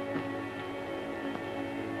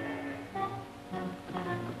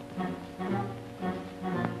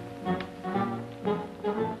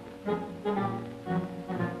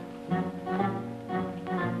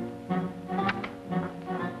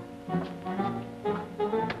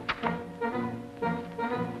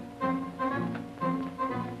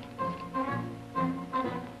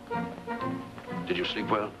 Did you sleep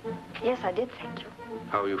well? Yes, I did, thank you.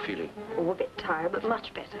 How are you feeling? Oh, a bit tired, but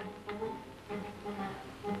much better.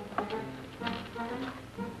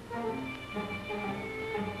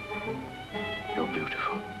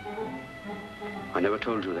 never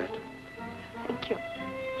told you that. Thank you.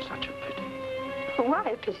 Such a pity. Why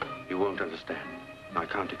a pity? You won't understand. I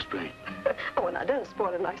can't explain. Oh, and I don't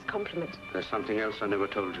spoil a nice compliment. There's something else I never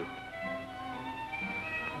told you.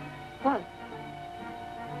 What?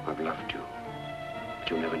 I've loved you, but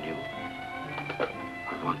you never knew.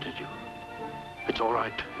 I wanted you. It's all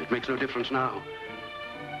right. It makes no difference now.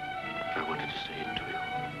 I wanted to say it to you.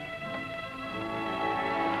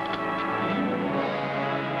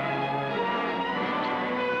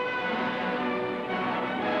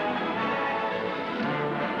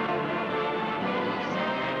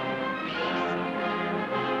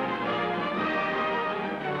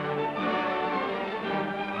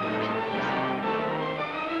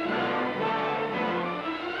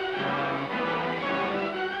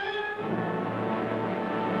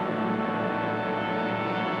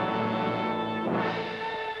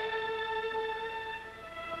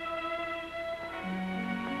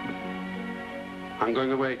 I'm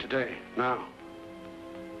going away today, now.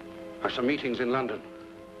 I have some meetings in London.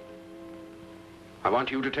 I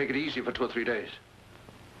want you to take it easy for 2 or 3 days.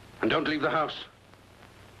 And don't leave the house.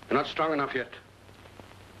 You're not strong enough yet.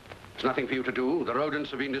 There's nothing for you to do. The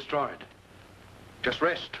rodents have been destroyed. Just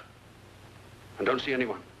rest. And don't see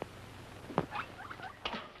anyone.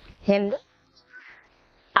 Hello.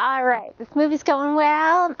 All right, this movie's going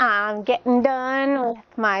well. I'm getting done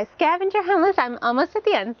with my scavenger hunt list. I'm almost at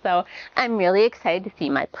the end, so I'm really excited to see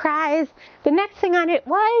my prize. The next thing on it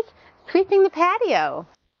was sweeping the patio.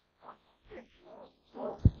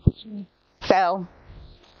 So,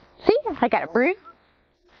 see, I got a broom.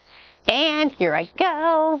 And here I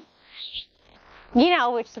go. You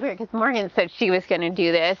know, which is weird because Morgan said she was going to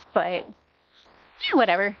do this, but yeah,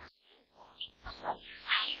 whatever.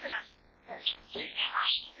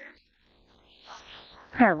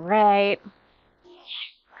 All right.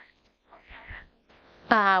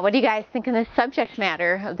 What do you guys think of the subject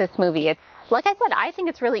matter of this movie? It's, like I said, I think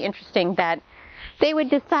it's really interesting that they would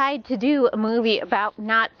decide to do a movie about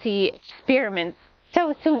Nazi experiments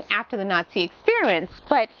so soon after the Nazi experiments.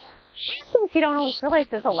 But things you don't always realize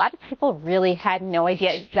is a lot of people really had no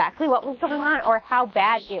idea exactly what was going on or how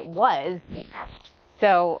bad it was.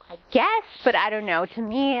 So I guess, but I don't know. To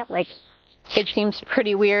me, like, it seems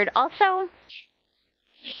pretty weird. Also,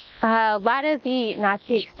 a lot of the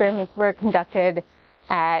Nazi experiments were conducted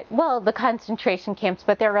at, well, the concentration camps,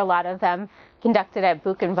 but there were a lot of them conducted at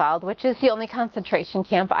Buchenwald, which is the only concentration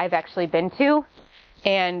camp I've actually been to.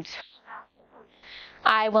 And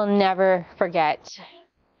I will never forget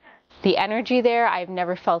the energy there. I've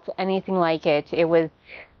never felt anything like it. It was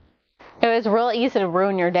real easy to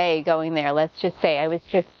ruin your day going there, let's just say.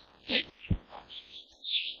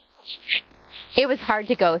 It was hard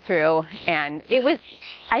to go through, and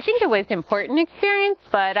I think it was an important experience,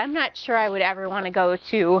 but I'm not sure I would ever want to go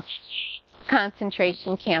to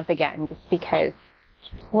concentration camp again, just because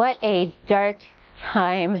what a dark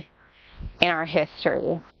time in our history.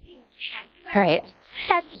 All right,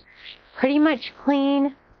 that's pretty much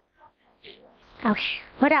clean. Okay,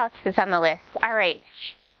 what else is on the list? All right,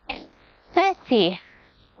 let's see.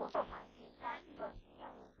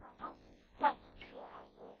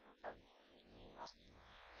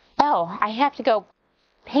 Oh, I have to go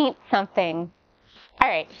paint something. All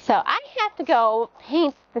right, so I have to go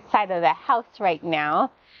paint the side of the house right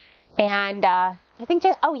now. And I think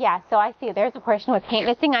oh yeah, so I see there's a portion with paint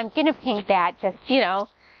missing. I'm going to paint that just, you know,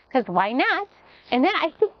 because why not? And then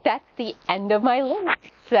I think that's the end of my list.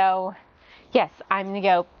 So, yes, I'm going to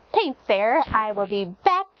go paint there. I will be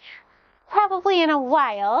back probably in a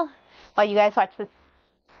while you guys watch the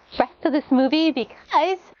rest of this movie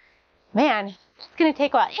because, man, it's going to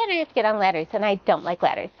take a while. And I have to get on ladders, and I don't like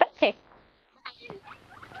ladders. But okay.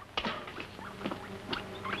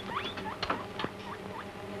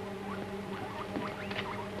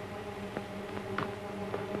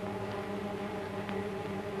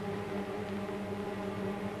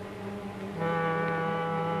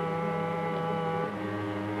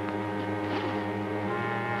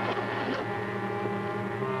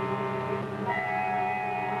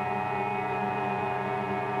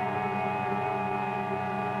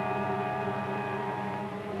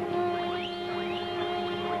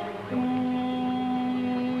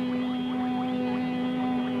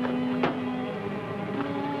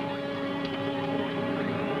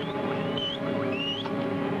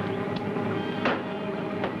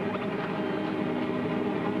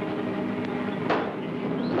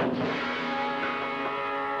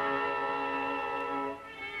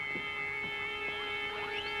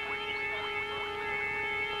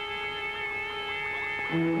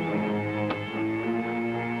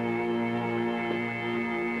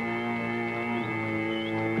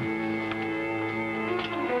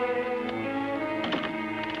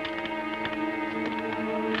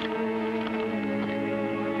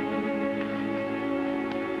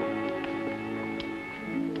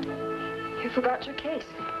 forgot your case.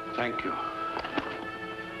 Thank you.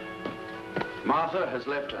 Martha has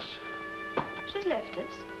left us. She's left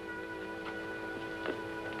us.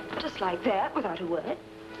 Just like that, without a word.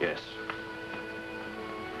 Yes.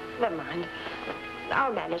 Never mind.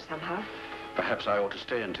 I'll manage somehow. Perhaps I ought to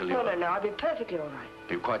stay until you... No, I'll be perfectly all right.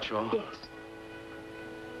 Are you quite sure? Yes.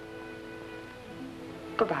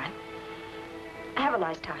 Goodbye. Have a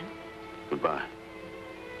nice time. Goodbye.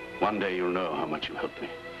 One day you'll know how much you helped me.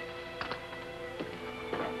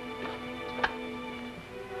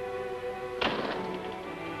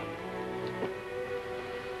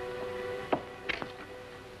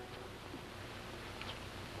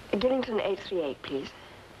 Gillington 838, please.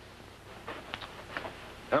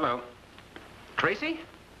 Hello. Tracy?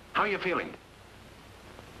 How are you feeling?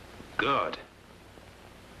 Good.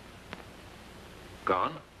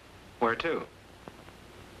 Gone? Where to?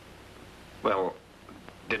 Well,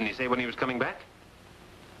 didn't he say when he was coming back?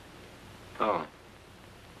 Oh.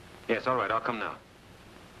 Yes, all right, I'll come now.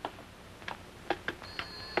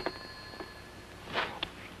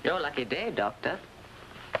 Your lucky day, Doctor.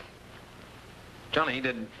 Johnny,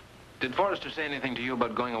 did Forrester say anything to you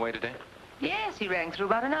about going away today? Yes, he rang through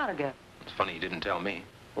about an hour ago. It's funny he didn't tell me.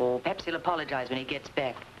 Oh, perhaps he'll apologize when he gets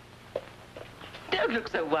back. Don't look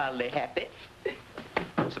so wildly happy.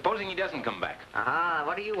 Supposing he doesn't come back? Aha,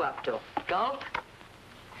 what are you up to? Golf?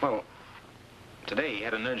 Well, today he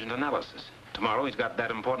had an urgent analysis. Tomorrow he's got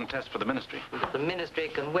that important test for the ministry. If the ministry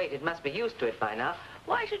can wait, it must be used to it by now.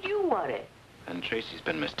 Why should you worry? And Tracy's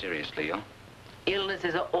been mysteriously ill.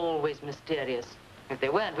 Illnesses are always mysterious. If they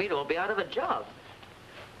weren't, we'd all be out of a job.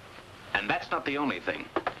 And that's not the only thing.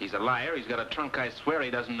 He's a liar, he's got a trunk I swear he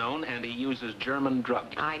doesn't own, and he uses German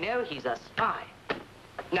drugs. I know he's a spy.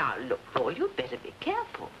 Now, look, Paul, you'd better be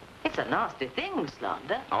careful. It's a nasty thing,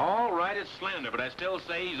 slander. All right, it's slander, but I still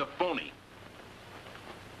say he's a phony.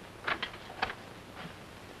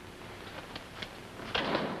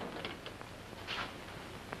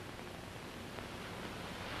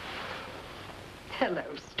 Hello,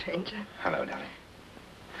 stranger. Hello, darling.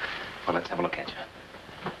 Well, let's have a look at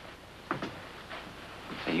you.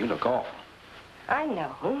 Hey, you look awful. I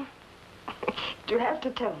know. Do you have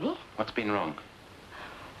to tell me? What's been wrong?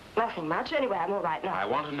 Nothing much. Anyway, I'm all right now. I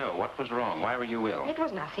want to know what was wrong. Why were you ill? It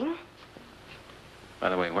was nothing. By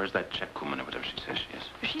the way, where's that check woman or whatever she says she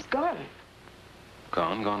is? She's gone.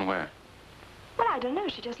 Gone? Gone where? Well, I don't know.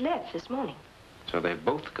 She just left this morning. So they've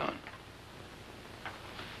both gone.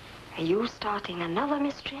 Are you starting another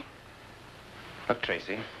mystery? Look,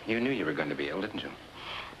 Tracy, you knew you were going to be ill, didn't you?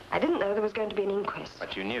 I didn't know there was going to be an inquest.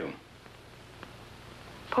 But you knew.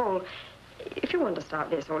 Paul, if you want to start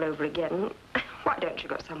this all over again, why don't you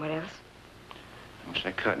go somewhere else? I wish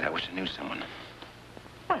I could. I wish I knew someone.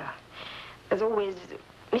 Well, there's always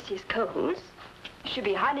Mrs. Coles. She'd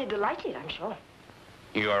be highly delighted, I'm sure.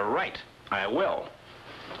 You're right. I will.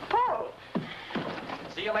 Paul!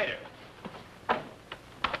 See you later.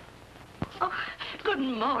 Oh, good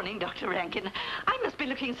morning, Dr. Rankin. I must be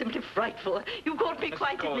looking simply frightful. You caught me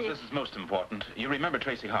quite Mrs. Coles, in the... this is most important. You remember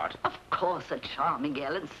Tracy Hart? Of course, a charming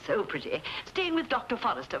girl and so pretty. Staying with Dr.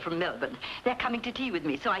 Forrester from Melbourne. They're coming to tea with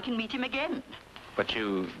me so I can meet him again. But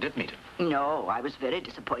you did meet him. No, I was very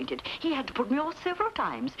disappointed. He had to put me off several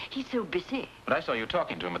times. He's so busy. But I saw you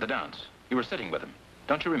talking to him at the dance. You were sitting with him.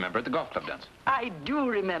 Don't you remember at the golf club dance? I do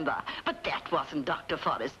remember, but that wasn't Dr.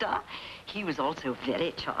 Forrester. He was also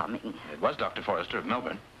very charming. It was Dr. Forrester of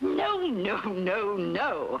Melbourne.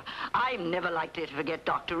 No. I'm never likely to forget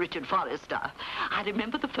Dr. Richard Forrester. I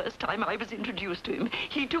remember the first time I was introduced to him.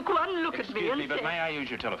 He took one look at me and Excuse me, but said... may I use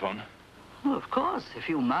your telephone? Oh, of course, if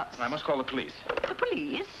you must. I must call the police. The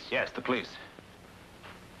police? Yes, the police.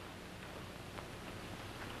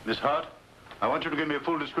 Miss Hart, I want you to give me a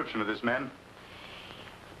full description of this man.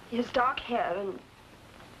 He has dark hair and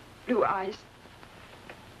blue eyes.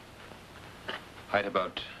 Height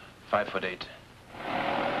about 5'8".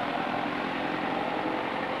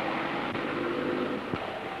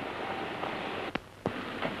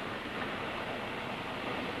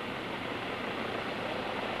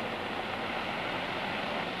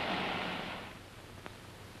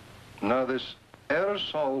 Now, this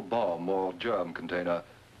aerosol bomb or germ container,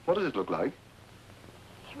 what does it look like?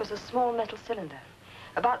 It was a small metal cylinder,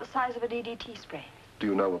 about the size of a DDT spray. Do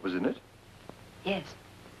you know what was in it? Yes.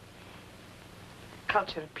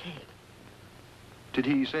 Culture of plague. Did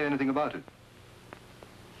he say anything about it?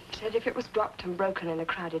 He said if it was dropped and broken in a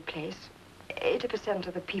crowded place, 80%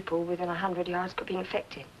 of the people within 100 yards could be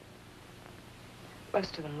infected.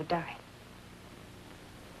 Most of them would die.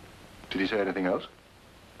 Did he say anything else?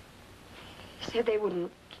 He said they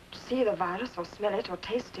wouldn't see the virus or smell it or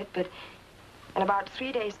taste it, but in about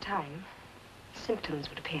 3 days' time, symptoms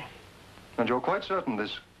would appear. And you're quite certain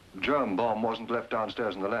this germ bomb wasn't left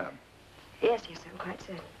downstairs in the lab? Yes, I'm quite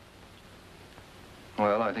certain.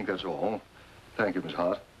 Well, I think that's all. Thank you, Miss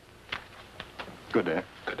Hart. Good day.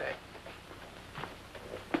 Good day.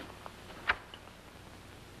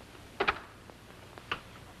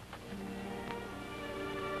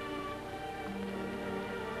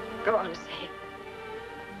 Go on, say it.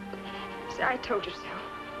 Say, I told you so.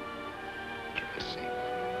 Tracy.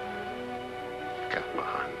 Come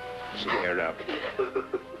on. Cheer up.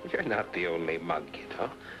 You're not the only mug, you know.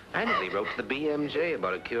 I nearly wrote to the BMJ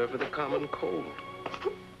about a cure for the common cold.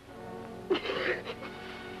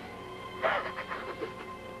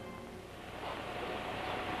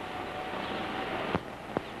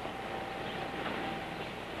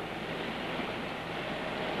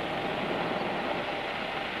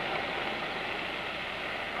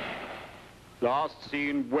 Last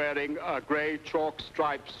seen wearing a grey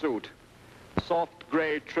chalk-striped suit, soft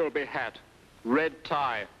grey trilby hat, red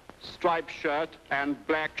tie, striped shirt, and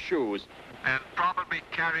black shoes. And probably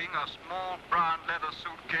carrying a small brown leather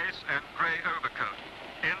suitcase and grey overcoat.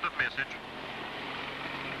 End of message.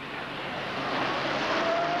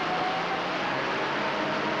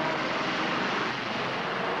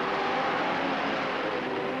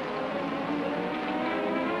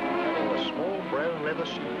 Carrying a small brown leather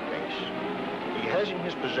suitcase. He has in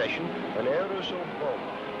his possession an aerosol bomb.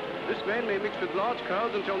 This man may mix with large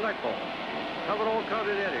crowds until nightfall. Cover all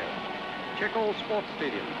crowded areas. Check all sports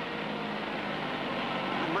stadiums.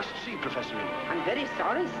 I must see Professor Inman. I'm very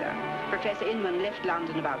sorry, sir. Professor Inman left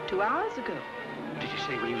London about 2 hours ago. Did he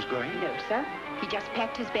say where he was going? No, sir. He just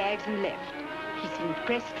packed his bags and left. He seemed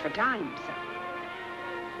pressed for time, sir.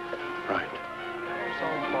 Right.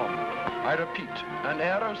 Aerosol bomb. I repeat, an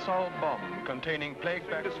aerosol bomb containing plague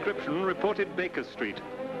bacteria. Description reported Baker Street.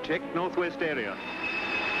 Check northwest area.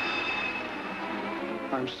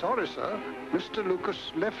 I'm sorry, sir. Mr.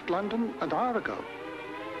 Lucas left London an hour ago.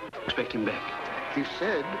 Expect him back. He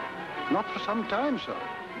said, not for some time, sir.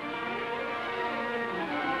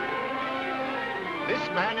 This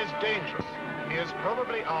man is dangerous. He is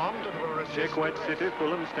probably armed and will resist. Check White City,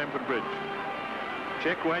 Fulham, Stamford Bridge.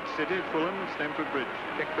 Check White City, Fulham, Stamford Bridge.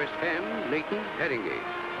 Check West Ham, Leighton, Haringey.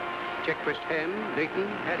 Check West Ham, Leighton,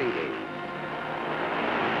 Haringey.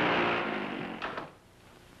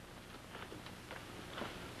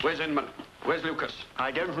 Where's Inman? Where's Lucas?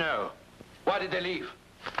 I don't know. Why did they leave?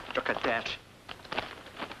 Look at that.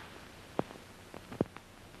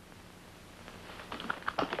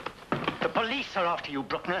 The police are after you,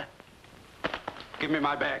 Bruckner. Give me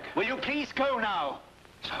my bag. Will you please go now?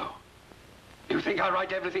 So, you think I'll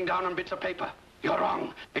write everything down on bits of paper? You're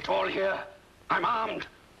wrong. It's all here. I'm armed.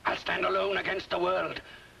 I'll stand alone against the world.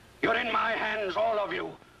 You're in my hands, all of you.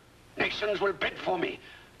 Nations will bid for me.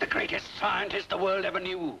 The greatest scientist the world ever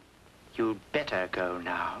knew. You'd better go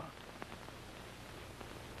now.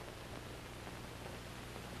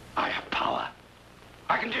 I have power.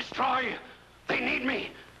 I can destroy. They need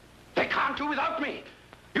me. They can't do without me.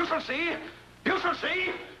 You shall see. You shall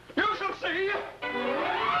see. You shall see.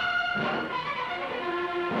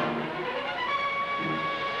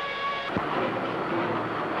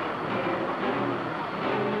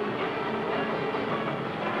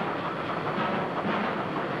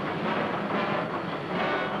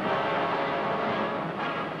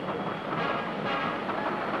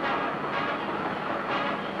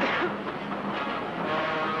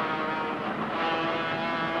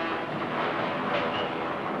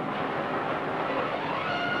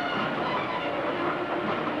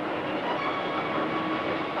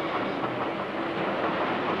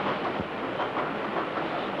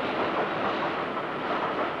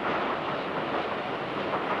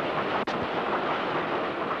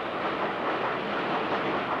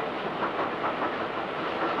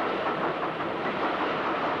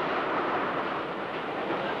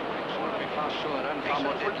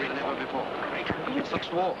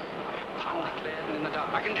 War. Power in the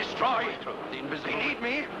dark. I can destroy. The invisible. They need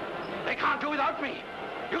me. They can't do without me.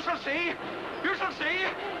 You shall see. You shall see.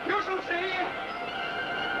 You shall see.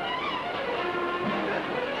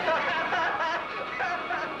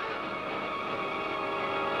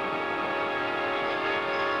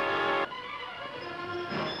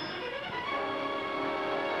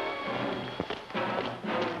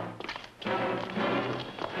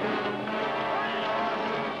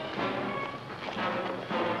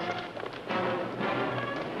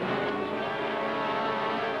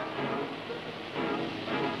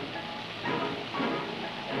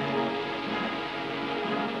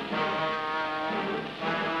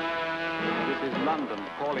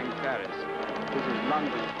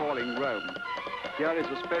 Here is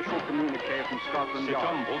a special communiqué from Scotland Cet Yard.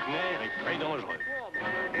 homme Bruckner est très dangereux.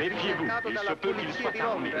 Méfiez-vous, il se peut qu'il soit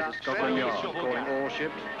armé. Scotland Yard, calling all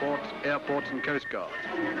ships, ports, airports and coast guards.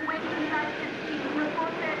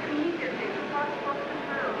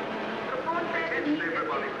 Attention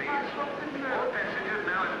everybody, please. All passengers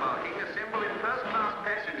now embarking assemble in first-class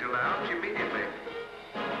passenger lounge immediately.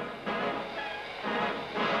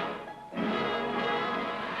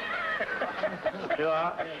 Here you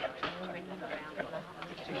are.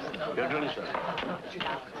 Your drink, sir.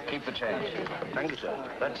 Keep the change. Thank you, sir.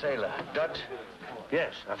 That sailor, Dutch?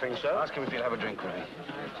 Yes, I think so. Ask him if he'll have a drink with me.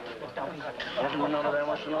 Gentlemen over there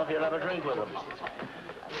wants to know if he'll have a drink with him.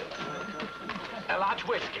 A large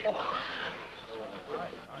whiskey. Oh.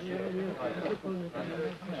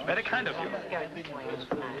 Very kind of you.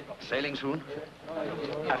 Sailing soon?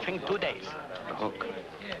 I think 2 days. The hook.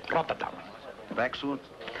 Rotterdam. Back soon?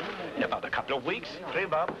 In about a couple of weeks. Free,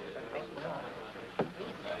 Bob.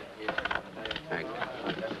 Thank you.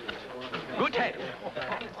 Good head.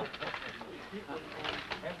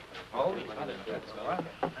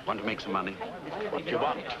 Want to make some money? What do you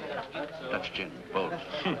want? Dutch gin, both.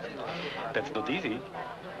 That's not easy.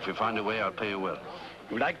 If you find a way, I'll pay you well.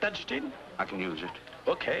 You like Dutch gin? I can use it.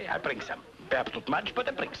 Okay, I bring some. Perhaps not much, but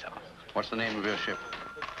I bring some. What's the name of your ship?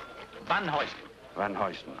 Van Huysten. Van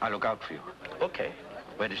Huysten. I'll look out for you. Okay.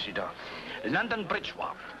 Where does she dock? London Bridge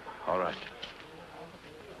Wharf. All right.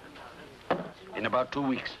 In about 2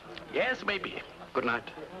 weeks. Yes, maybe. Good night.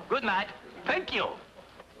 Good night. Thank you.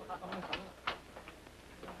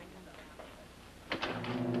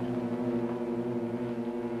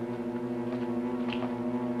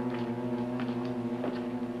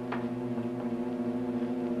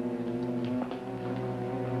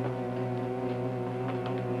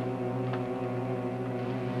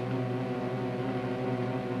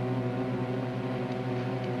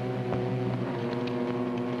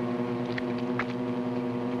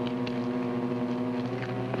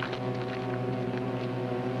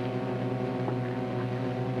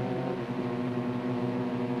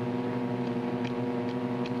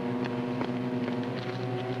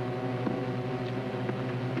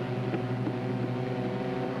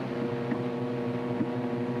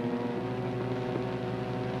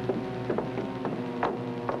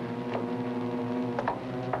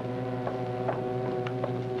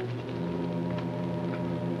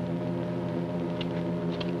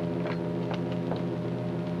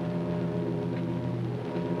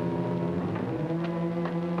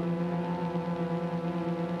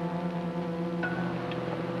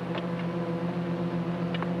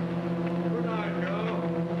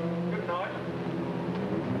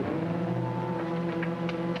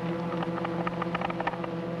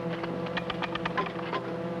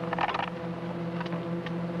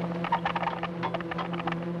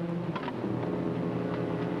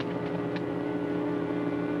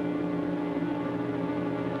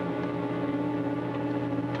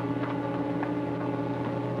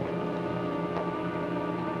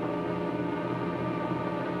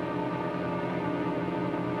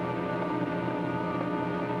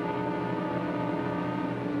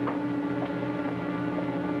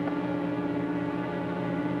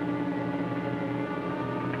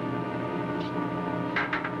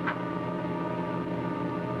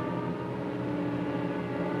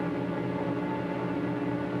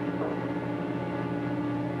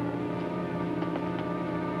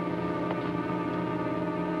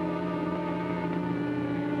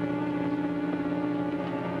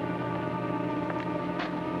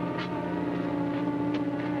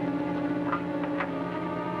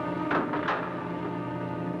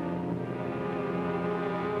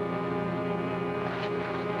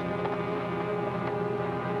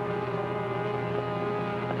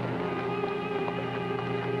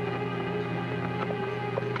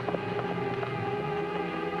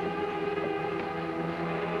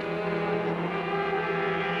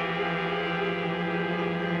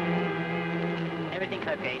 Everything's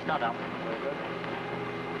okay, start up.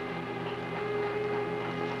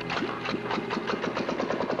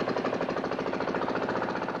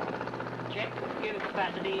 Check, give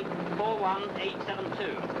capacity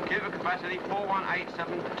 41872. Give a capacity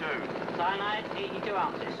 41872. Cyanide 82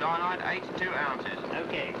 ounces. Cyanide 82 ounces.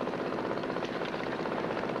 Okay.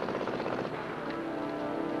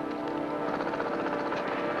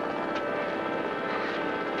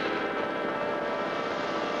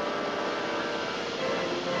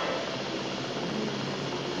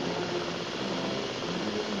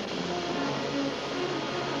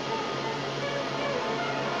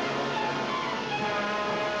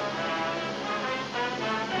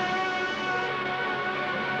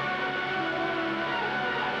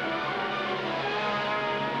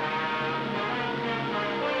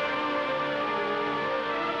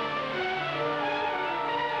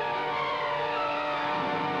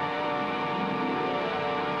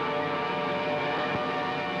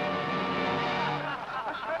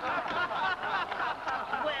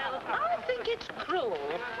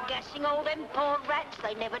 eating all them poor rats.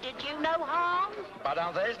 They never did you no harm.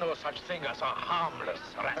 Madame, there is no such thing as a harmless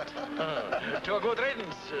rat. To a good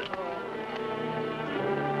riddance.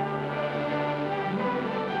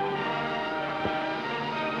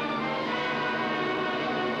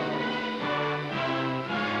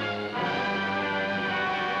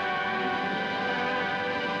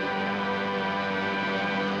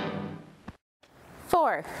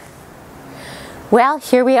 Well,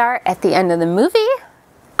 here we are at the end of the movie.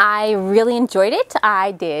 I really enjoyed it.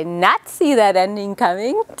 I did not see that ending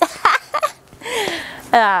coming.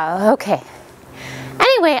 Okay.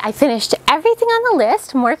 Anyway, I finished everything on the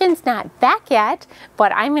list. Morgan's not back yet,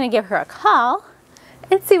 but I'm going to give her a call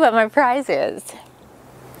and see what my prize is.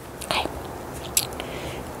 Okay.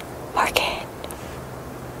 Morgan.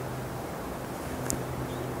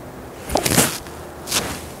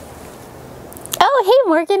 Oh, hey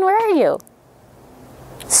Morgan, where are you?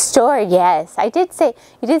 Store, yes. You did say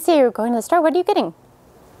you were going to the store. What are you getting?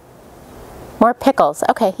 More pickles.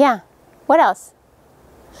 Okay, yeah. What else?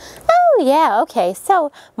 Oh, yeah, okay. So,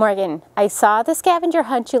 Morgan, I saw the scavenger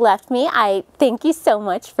hunt you left me. I thank you so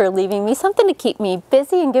much for leaving me something to keep me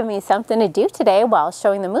busy and give me something to do today while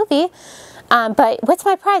showing the movie. But what's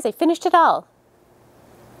my prize? I finished it all.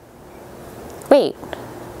 Wait.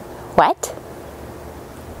 What?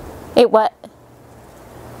 What?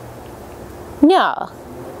 No.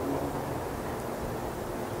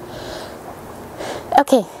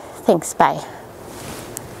 Okay, thanks, bye.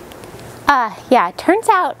 Yeah, it turns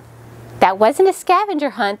out that wasn't a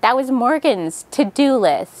scavenger hunt, that was Morgan's to-do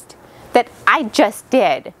list that I just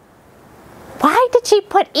did. Why did she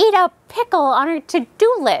eat a pickle on her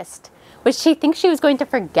to-do list? Was she think she was going to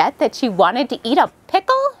forget that she wanted to eat a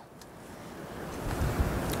pickle?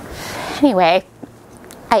 Anyway,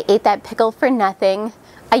 I ate that pickle for nothing.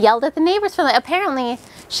 I yelled at the neighbors for that. Apparently,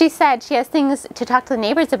 she said she has things to talk to the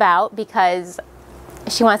neighbors about because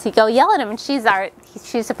she wants to go yell at them, and she's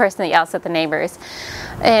the person that yells at the neighbors.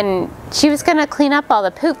 And she was gonna clean up all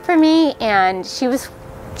the poop for me, and she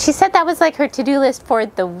said that was like her to-do list for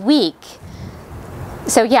the week.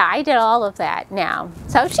 So yeah, I did all of that now.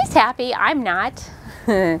 So she's happy, I'm not.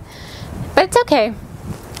 But it's okay.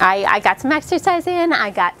 I got some exercise in, I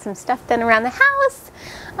got some stuff done around the house.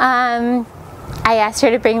 I asked her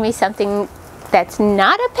to bring me something that's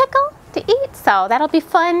not a pickle to eat, so that'll be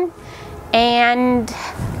fun. And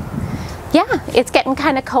yeah, it's getting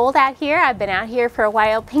kind of cold out here. I've been out here for a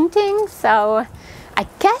while painting, so I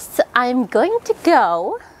guess I'm going to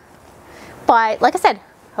go. But like I said,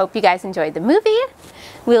 hope you guys enjoyed the movie.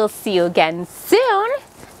 We'll see you again soon.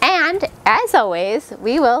 And as always,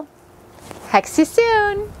 we will hex you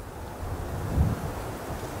soon.